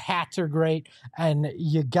 Their hats are great, and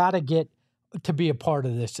you got to get to be a part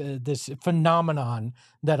of this phenomenon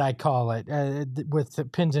that I call it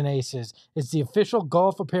with Pins and Aces. It's the official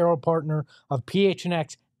golf apparel partner of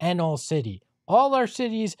PHNX and ALLCITY. All our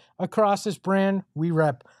cities across this brand, we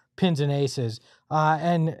rep Pins and Aces.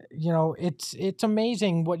 And, you know, it's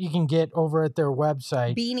amazing what you can get over at their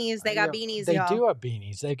website. Beanies. They got beanies, They y'all. do have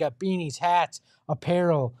beanies. They got beanies, hats,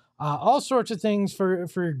 apparel, all sorts of things for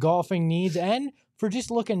your golfing needs and for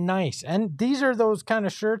just looking nice. And these are those kind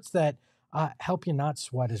of shirts that help you not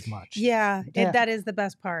sweat as much. Yeah. That is the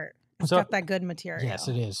best part. It's got that good material. Yes,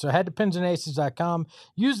 it is. So head to pinsandaces.com.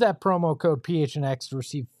 Use that promo code PHNX to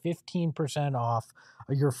receive 15% off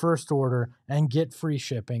your first order and get free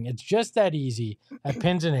shipping. It's just that easy at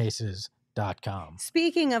pinsandaces.com.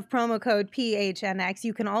 Speaking of promo code PHNX,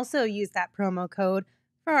 you can also use that promo code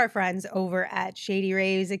for our friends over at Shady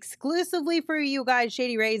Rays. Exclusively for you guys,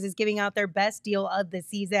 Shady Rays is giving out their best deal of the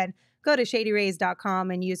season. Go to shadyrays.com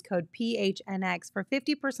and use code PHNX for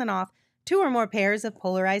 50% off 2 or more pairs of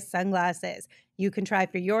polarized sunglasses. You can try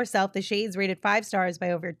for yourself the shades rated 5 stars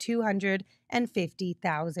by over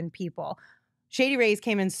 250,000 people. Shady Rays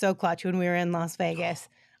came in so clutch when we were in Las Vegas.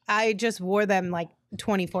 I just wore them like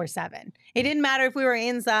 24/7. It didn't matter if we were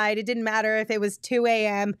inside. It didn't matter if it was 2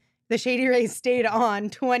 a.m. The Shady Rays stayed on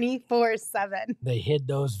 24/7. They hid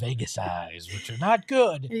those Vegas eyes, which are not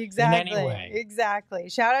good in any way. Exactly.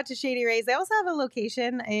 Shout out to Shady Rays. They also have a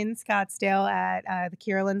location in Scottsdale at the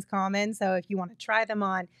Kierlands Common. So if you want to try them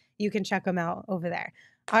on, you can check them out over there.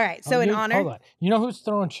 All right. So in honor. Hold on. You know who's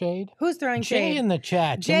throwing shade? Who's throwing shade? Jay in the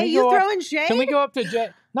chat. Jay, you throwing shade? Can we go up to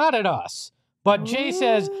Jay? Not at us. But Jay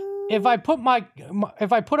says, if I put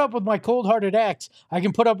up with my cold-hearted ex, I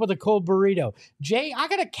can put up with a cold burrito. Jay, I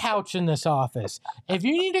got a couch in this office. If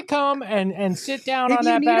you need to come and sit down on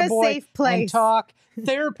that bad boy and talk,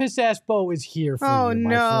 Therapist Espo is here for you,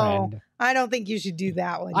 my friend. I don't think you should do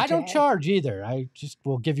that one, I Jay. don't charge either. I just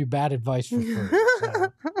will give you bad advice for free.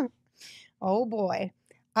 So. Oh, boy.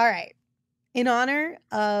 All right. In honor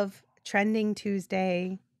of Trending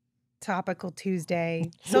Tuesday, Topical Tuesday,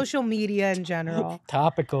 social media in general,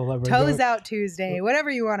 Topical. Toes Out Tuesday, whatever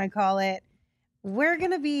you want to call it, we're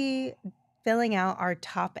going to be filling out our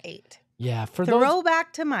top 8. Yeah.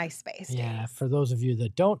 Throwback to MySpace. Yeah. For those of you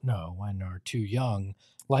that don't know and are too young,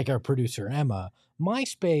 like our producer Emma,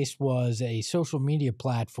 MySpace was a social media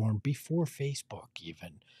platform before Facebook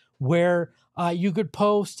even, where you could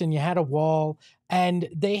post and you had a wall, and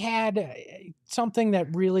they had something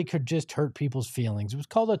that really could just hurt people's feelings. It was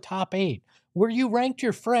called a top 8, where you ranked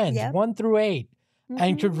your friends 1 through 8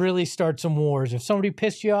 and could really start some wars. If somebody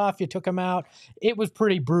pissed you off, you took them out. It was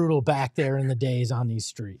pretty brutal back there in the days on these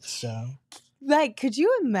streets. So, like, could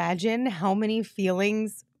you imagine how many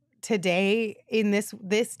feelings today in this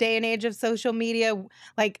day and age of social media,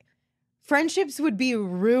 like, friendships would be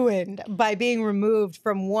ruined by being removed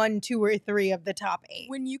from 1, 2, or 3 of the top 8.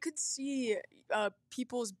 When you could see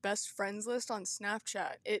people's best friends list on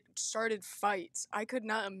Snapchat, it started fights. I could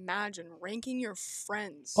not imagine ranking your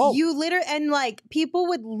friends. Oh. You literally, and like, people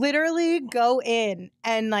would literally go in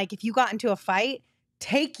and, like, if you got into a fight,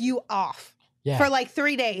 take you off. Yeah. For like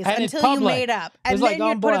 3 days And until you made up. And then like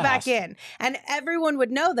you'd put it back blast. in. And everyone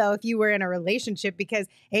would know, though, if you were in a relationship, because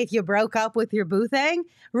if you broke up with your boo thing,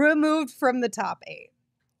 removed from the top 8.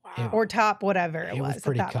 Wow. Or top whatever it was was at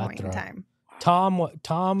pretty that point in cutthroat. time.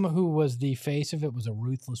 Tom, who was the face of it, was a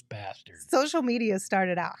ruthless bastard. Social media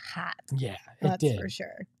started out hot. Yeah, it That's did. for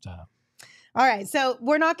sure. So. All right. So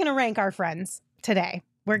we're not going to rank our friends today.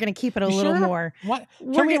 We're gonna keep it a You little sure? more. What?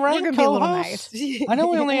 We're Can we gonna rank be a little co-hosts? nice. I know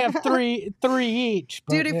we only have three each.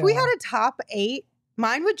 But, Dude, if we had a top 8,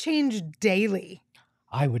 mine would change daily.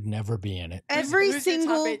 I would never be in it. Who's your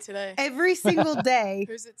top 8 today? Every single day.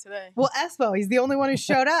 Who's it today? Well, Espo, he's the only one who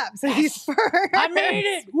showed up, so he's first. I made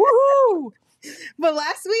it! Woohoo! But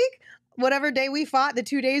last week, whatever day we fought, the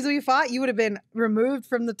 2 days we fought, you would have been removed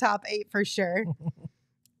from the top 8 for sure.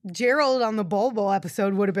 Gerald on the Bobo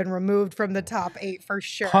episode would have been removed from the top 8 for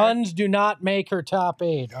sure. Puns do not make her top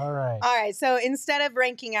 8. All right. All right, so instead of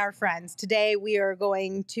ranking our friends, today we are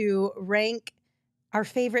going to rank our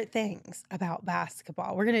favorite things about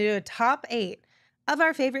basketball. We're going to do a top 8 of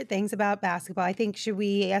our favorite things about basketball. I think, should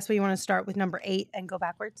we, Espo, you want to start with number 8 and go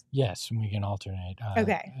backwards? Yes, we can alternate.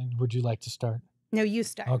 Okay. Would you like to start? No, you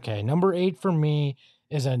start. Okay. Number 8 for me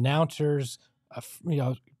is announcers,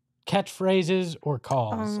 catchphrases or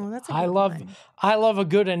calls. Oh, that's a I good love one. I love a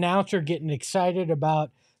good announcer getting excited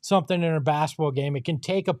about something in a basketball game. It can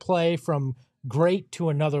take a play from great to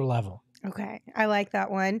another level. Okay, I like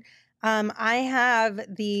that one. I have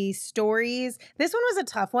the stories. This one was a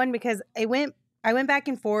tough one because I went back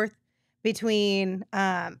and forth between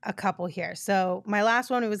a couple here. So my last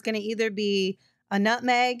one, it was going to either be a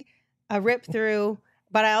nutmeg, a rip through,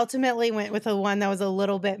 but I ultimately went with the one that was a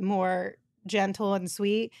little bit more gentle and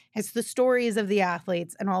sweet. It's the stories of the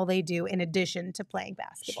athletes and all they do in addition to playing Should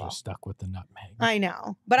basketball. have stuck with the nutmeg. I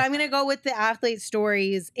know, but I'm going to go with the athlete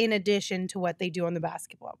stories in addition to what they do on the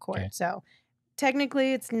basketball court. Okay. So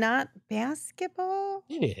technically it's not basketball,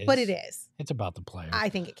 It is. but it is. It's about the players. I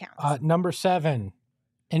think it counts. Number 7,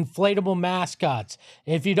 inflatable mascots.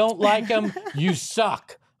 If you don't like them, you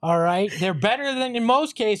suck. All right? They're better than, in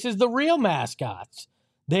most cases, the real mascots.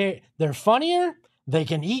 They're funnier. They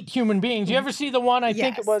can eat human beings. You ever see the one, I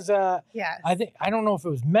think it was, Yes. I don't know if it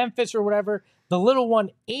was Memphis or whatever. The little one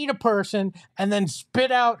ate a person and then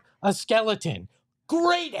spit out a skeleton.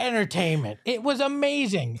 Great entertainment. It was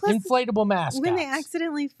amazing. Plus, Inflatable mascots. When they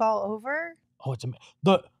accidentally fall over. Oh, it's amazing.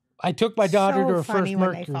 I took my daughter So to her funny first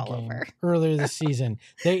when they Mercury fall game over. earlier this season.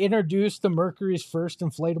 They introduced the Mercury's first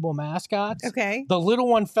inflatable mascots. Okay. The little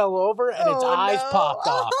one fell over and its eyes no. popped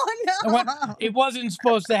off. Oh, no. It wasn't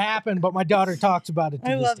supposed to happen, but my daughter talks about it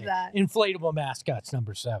to I this love day. that. Inflatable mascots,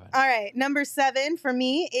 number 7. All right. Number 7 for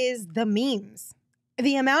me is the memes.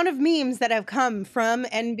 The amount of memes that have come from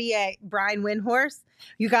NBA Brian Windhorst.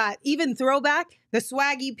 You got even throwback, the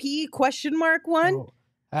Swaggy P ? One. Oh,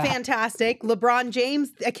 Fantastic. LeBron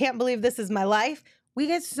James, I can't believe this is my life. We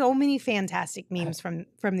get so many fantastic memes from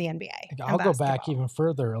the NBA. I'll go back even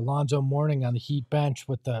further. Alonzo Mourning on the Heat bench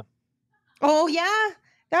with the... Oh, yeah.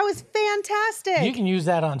 That was fantastic. You can use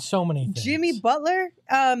that on so many things. Jimmy Butler,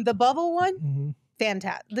 the bubble one. Mhm.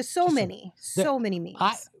 Fantastic. There's so many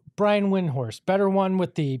memes. Brian Windhorst, better one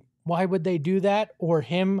with the, why would they do that? Or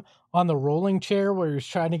him on the rolling chair where he was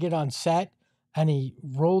trying to get on set and he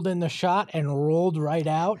rolled in the shot and rolled right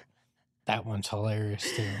out. That one's hilarious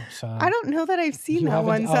too. So I don't know that I've seen You that haven't?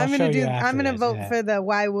 one, so I'll I'm show gonna you do. after I'm gonna this, vote yeah. for the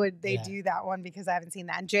why would they Yeah. do that one because I haven't seen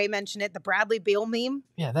that. And Jay mentioned it. The Bradley Beal meme.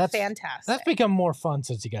 yeah, that's Fantastic. That's become more fun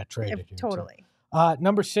since he got traded. here, too. Totally.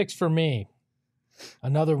 Number 6 for me.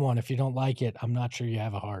 Another one. If you don't like it, I'm not sure you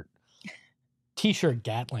have a heart. T-shirt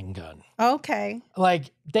Gatling gun. Okay.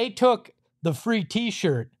 Like they took the free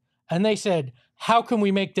T-shirt and they said, how can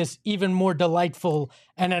we make this even more delightful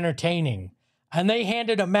and entertaining? And they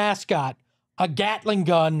handed a mascot a Gatling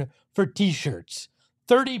gun for T-shirts.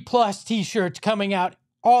 30 plus T-shirts coming out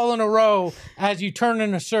all in a row as you turn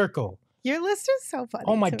in a circle. Your list is so funny.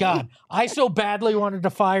 Oh my to me. God. I so badly wanted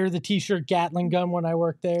to fire the T-shirt Gatling gun when I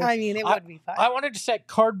worked there. I mean, it would be fun. I wanted to set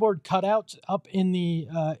cardboard cutouts up in the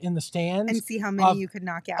stands and see how many of- you could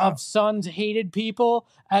knock out. of Suns hated people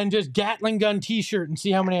and just Gatling gun T-shirt and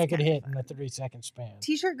see how many I could hit in a 3-second span.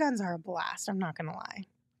 T-shirt guns are a blast. I'm not gonna lie.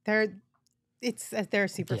 They're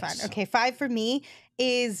super fun. Yes. Okay, 5 for me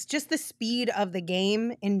is just the speed of the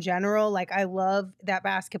game in general. Like I love that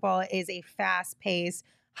basketball is a fast-paced,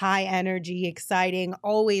 high energy, exciting,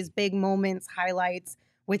 always big moments, highlights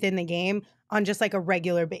within the game on just like a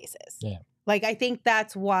regular basis. Yeah. Like I think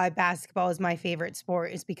that's why basketball is my favorite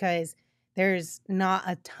sport is because there's not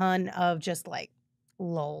a ton of just like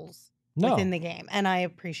lulls No, within the game. And I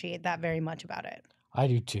appreciate that very much about it. I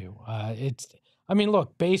do too.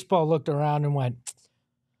 Look, baseball looked around and went,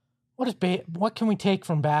 what can we take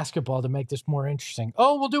from basketball to make this more interesting?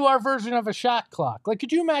 Oh, we'll do our version of a shot clock. Like,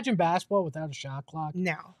 could you imagine basketball without a shot clock?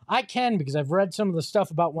 No. I can because I've read some of the stuff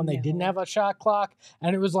about when they didn't No. have a shot clock,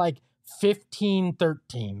 and it was like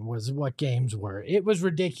 15-13 was what games were. It was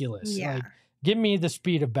ridiculous. Yeah. Like, give me the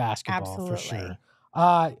speed of basketball for Absolutely.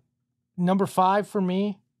 sure. Number 5 for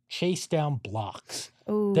me, chase down blocks.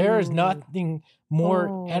 Ooh. There is nothing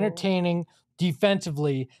more entertaining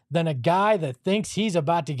defensively than a guy that thinks he's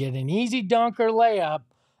about to get an easy dunk or layup,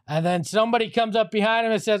 and then somebody comes up behind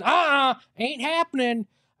him and says, ain't happening.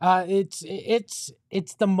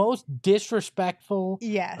 It's the most disrespectful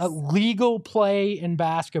legal play in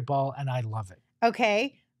basketball, and I love it.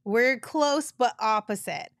 Okay, we're close but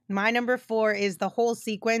opposite. My number 4 is the whole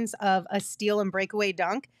sequence of a steal and breakaway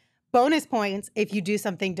dunk. Bonus points if you do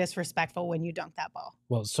something disrespectful when you dunk that ball.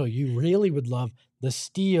 Well, so you really would love the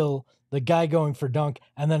steal, the guy going for dunk,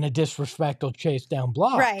 and then a disrespectful chase down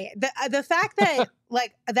block. Right. The fact that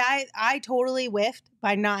that I totally whiffed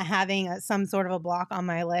by not having some sort of a block on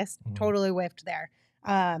my list. Totally whiffed there.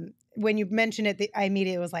 When you mentioned it, I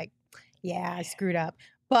immediately was like, yeah, I screwed up.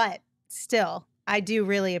 But still, I do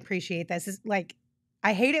really appreciate this. It's like,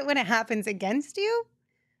 I hate it when it happens against you.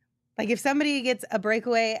 Like if somebody gets a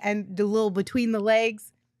breakaway and the little between the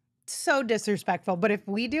legs, so disrespectful. But if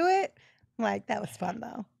we do it, like that was fun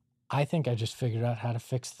though. I think I just figured out how to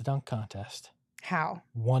fix the dunk contest. How?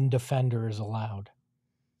 1 defender is allowed.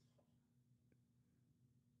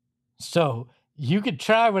 So you could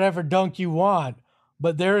try whatever dunk you want,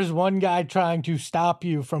 but there is one guy trying to stop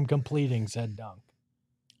you from completing said dunk.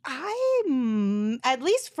 At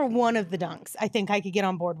least for one of the dunks, I think I could get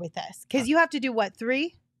on board with this. Because you have to do what,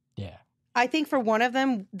 3? Yeah. I think for one of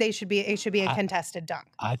them, it should be a contested dunk.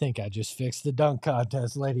 I think I just fixed the dunk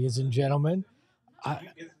contest, ladies and gentlemen.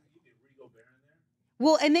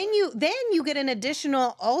 Well, and then you get an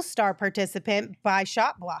additional all-star participant by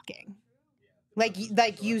shot blocking.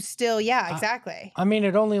 Like you still, exactly. I mean,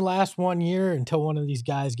 it only lasts 1 year until one of these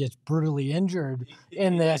guys gets brutally injured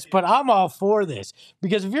in this, but I'm all for this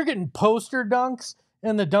because if you're getting poster dunks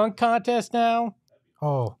in the dunk contest now,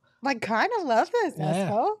 kind of love this,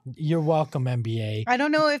 Esco. You're welcome, NBA. I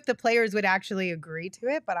don't know if the players would actually agree to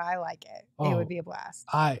it, but I like it. It would be a blast.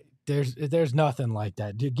 There's nothing like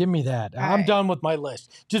that. Dude, give me that. All I'm right. done with my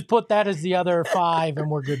list. Just put that as the other 5 and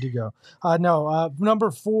we're good to go.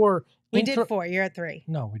 Number 4. We did 4. You're at 3.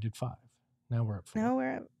 No, we did 5. Now we're at 4. No, we're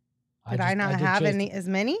at... Did I not have as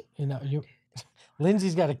many?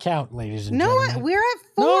 Lindsay's got to count, ladies and No, gentlemen. we're at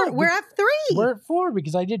 4. No, we're at 3. We're at 4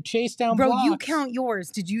 because I did chase down Bro, blocks. you count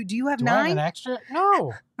yours. Do you have Do I have 9? an extra?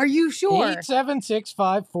 No. Are you sure? 8, 7, 6,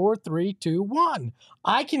 5, 4, 3, 2, 1.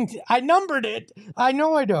 I numbered it. I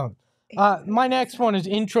know I don't. My next one is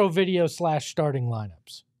intro video / starting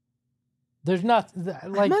lineups. There's not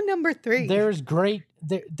like I'm on number 3. There's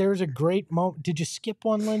a great moment. Did you skip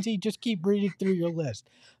one, Lindsay? Just keep reading through your list.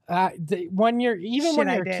 When you're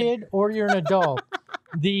a kid or you're an adult,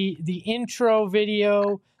 the intro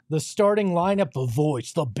video, the starting lineup, the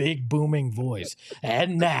voice, the big booming voice,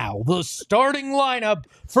 and now the starting lineup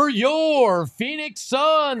for your Phoenix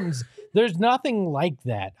Suns. There's nothing like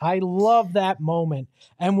that. I love that moment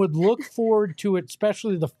and would look forward to it,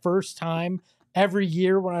 especially the first time. Every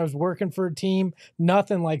year when I was working for a team,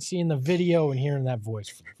 nothing like seeing the video and hearing that voice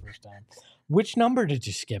for the first time. Which number did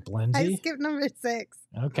you skip, Lindsay? I skipped number 6.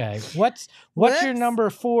 Okay. What's your number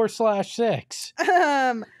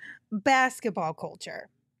 4/6? Basketball culture.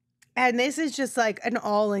 And this is just like an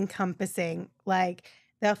all-encompassing, like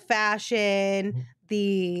the fashion,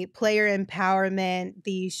 the player empowerment,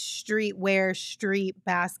 the streetwear, street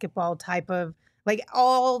basketball type of, like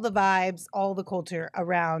all the vibes, all the culture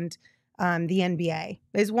around the NBA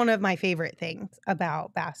is one of my favorite things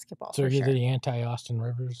about basketball. So you're the anti-Austin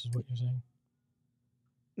Rivers is what you're saying?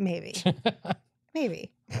 Maybe.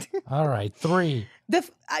 All right. 3.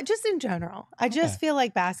 Just in general, I just feel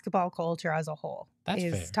like basketball culture as a whole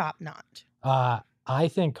is top notch. I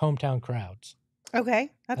think hometown crowds.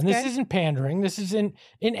 Okay, that's and good. This isn't pandering. This is in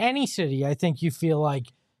any city. I think you feel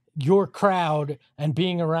like your crowd and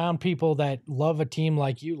being around people that love a team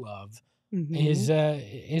like you love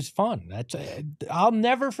is fun. I'll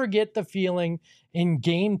never forget the feeling in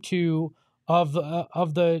Game 2 of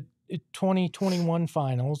the 2021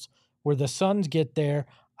 finals where the Suns get there.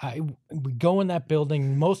 We go in that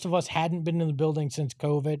building. Most of us hadn't been in the building since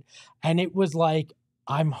COVID, and it was like,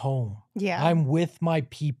 I'm home. Yeah, I'm with my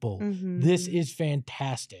people. This is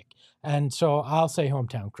fantastic, and so I'll say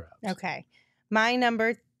hometown crowds. Okay, my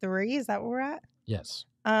number 3 is that where we're at? Yes.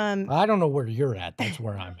 I don't know where you're at. That's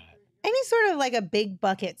where I'm at. Any sort of like a big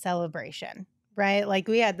bucket celebration, right? Like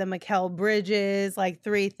we had the Mikal Bridges, like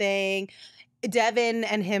 3 thing, Devin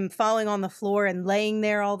and him falling on the floor and laying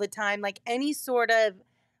there all the time. Like any sort of,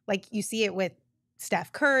 like you see it with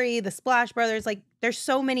Steph Curry, the Splash Brothers. Like there's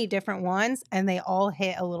so many different ones and they all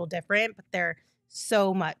hit a little different, but they're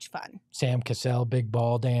so much fun. Sam Cassell, big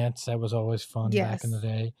ball dance. That was always fun back in the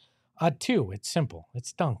day. 2, it's simple.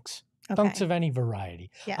 It's dunks. Dunks of any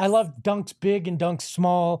variety. Yes. I love dunks big and dunks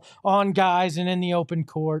small, on guys and in the open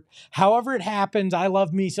court. However it happens, I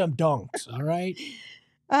love me some dunks, all right?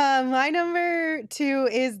 My number 2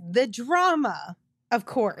 is the drama, of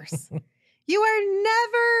course. You are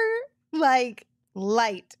never like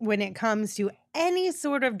light when it comes to any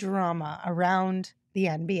sort of drama around the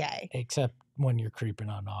NBA. Except when you're creeping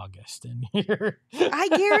on August and you're... I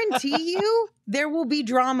guarantee you there will be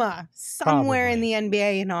drama somewhere in Probably. the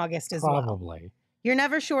NBA in August as well. Probably. You're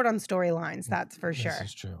never short on storylines, that's for sure. This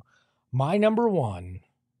is true. My number 1,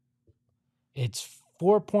 it's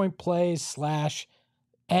 4-point plays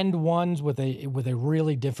 / end ones with a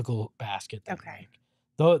really difficult basket. Okay.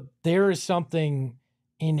 Though there is something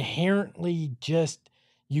inherently just,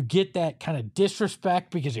 you get that kind of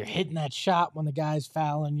disrespect because you're hitting that shot when the guy's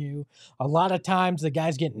fouling you. A lot of times the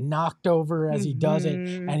guy's getting knocked over as he does it,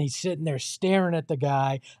 and he's sitting there staring at the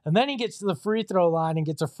guy. And then he gets to the free throw line and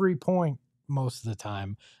gets a free point most of the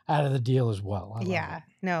time out of the deal as well. I love it.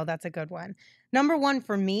 No, that's a good one. Number 1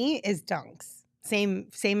 for me is dunks. Same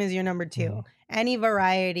as your number 2. Mhm. Any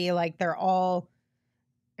variety, like they're all,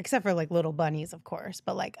 except for like little bunnies, of course,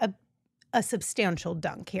 but like a substantial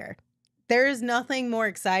dunk here. There is nothing more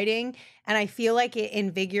exciting, and I feel like it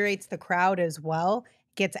invigorates the crowd as well,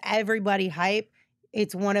 gets everybody hype.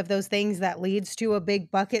 It's one of those things that leads to a big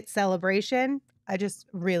bucket celebration. I just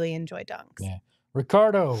really enjoy dunks. Yeah.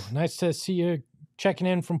 Ricardo, nice to see you checking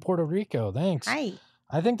in from Puerto Rico. Thanks. Hi.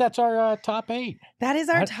 I think that's our top 8. That is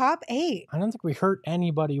our top 8. I don't think we hurt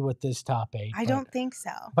anybody with this top 8. I don't think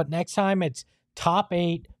so. But next time it's top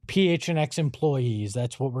 8 PHNX employees.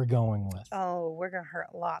 That's what we're going with. Oh, we're going to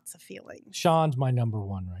hurt lots of feelings. Sean's my number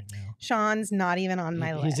 1 right now. Sean's not even on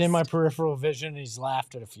my list. He's in my peripheral vision. He's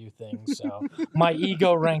laughed at a few things. So my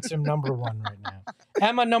ego ranks him number 1 right now.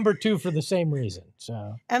 Emma number 2 for the same reason.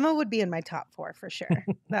 So Emma would be in my top 4 for sure.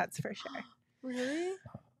 That's for sure. Really?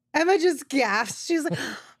 Emma just gasped. She's like,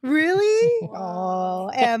 really?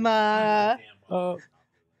 Oh, Emma.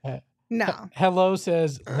 No. Hello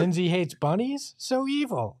says, Lindsay hates bunnies? So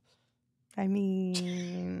evil. I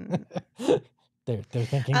mean, they're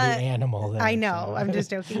thinking the animal there. I know. So. I'm just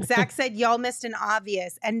joking. Zach said, y'all missed an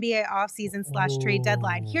obvious NBA offseason / trade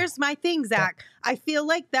deadline. Ooh. Here's my thing, Zach. I feel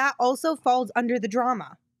like that also falls under the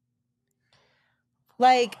drama.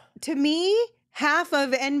 Like, to me, half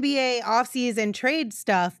of NBA offseason trade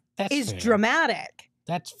stuff is fair. dramatic.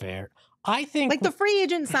 That's fair. I think Like the free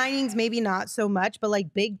agent signings, maybe not so much, but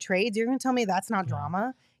like big trades, you're going to tell me that's not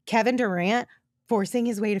drama? Kevin Durant forcing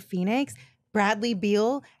his way to Phoenix, Bradley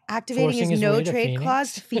Beal activating Forcing his his way no to trade Phoenix?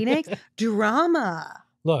 clause to Phoenix. Drama.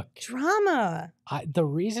 Look, Drama. the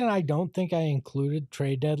reason I don't think I included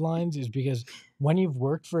trade deadlines is because when you've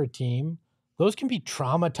worked for a team, those can be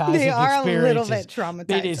traumatizing They are a experiences. little bit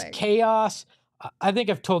traumatizing. It is chaos. I think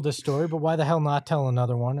I've told this story, but why the hell not tell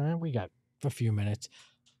another one? We got a few minutes.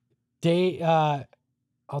 I'll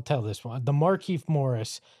tell this one. The Markieff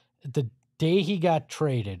Morris, the day he got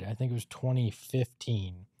traded, I think it was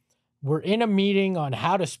 2015, we're in a meeting on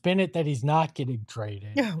how to spin it that he's not getting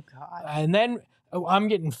traded. Oh, God. And then I'm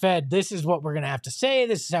getting fed. This is what we're going to have to say.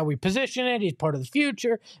 This is how we position it. He's part of the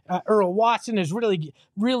future. Earl Watson has really,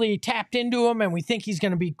 really tapped into him, and we think he's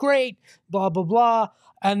going to be great, blah, blah, blah.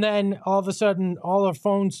 And then all of a sudden, all our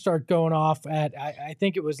phones start going off at, I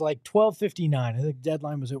think it was like 12:59. I think the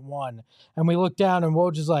deadline was at 1. And we look down, and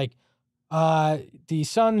Woj is like, the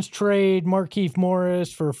Suns trade Markieff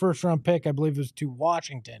Morris for a first-round pick, I believe it was to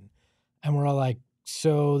Washington. And we're all like,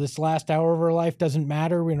 so this last hour of our life doesn't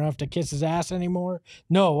matter? We don't have to kiss his ass anymore?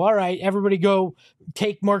 No, all right, everybody go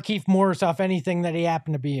take Markieff Morris off anything that he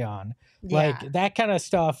happened to be on. Yeah. Like, that kind of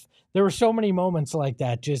stuff. There were so many moments like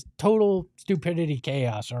that, just total stupidity,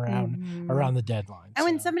 chaos around the deadline. And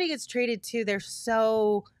when somebody gets traded too, they're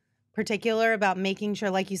so particular about making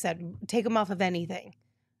sure, like you said, take them off of anything.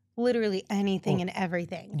 Literally anything and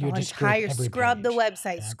everything. You Like just scrape every scrub the page.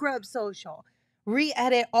 website, Yeah. scrub social,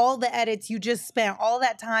 re-edit all the edits you just spent all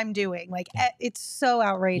that time doing. Like, it's so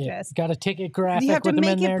outrageous. Got a ticket graphic You have to with them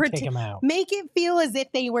in make it there, take them out. Make it feel as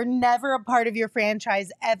if they were never a part of your franchise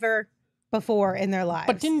ever before in their lives.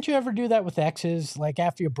 But didn't you ever do that with exes? Like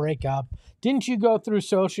after you break up, didn't you go through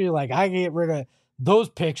social? You're like, I get rid of those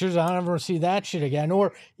pictures. I don't ever see that shit again.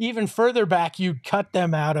 Or even further back, you'd cut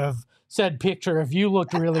them out of said picture. If you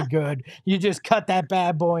looked really good, you just cut that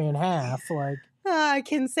bad boy in half. Like, I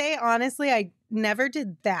can say honestly, I never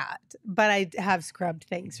did that, but I have scrubbed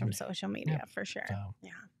things from social media for sure. So.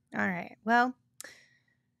 Yeah. All right. Well,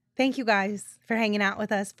 thank you guys for hanging out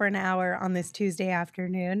with us for an hour on this Tuesday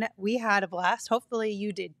afternoon. We had a blast. Hopefully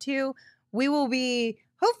you did too. We will be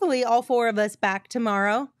hopefully all 4 of us back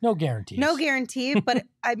tomorrow. No guarantees. No guarantee, but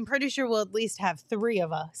I'm pretty sure we'll at least have 3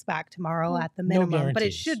 of us back tomorrow at the minimum, but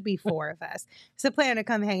it should be 4 of us. So plan to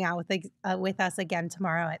come hang out with us again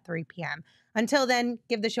tomorrow at 3 p.m. Until then,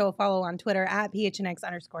 give the show a follow on Twitter at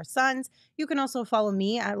PHNX_Suns. You can also follow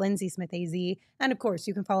me at Lindsay Smith AZ. And of course,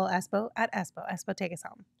 you can follow Espo at Espo. Espo, take us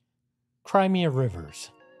home. Crimea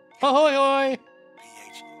Rivers. Ahoy, hoy!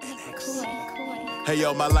 Hey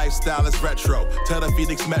yo, my lifestyle is retro. Tell the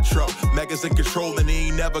Phoenix Metro. Megas in control and he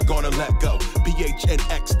ain't never gonna let go.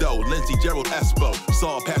 PHNX though. Lindsay Gerald Espo.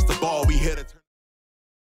 Saw past the ball, we hit it.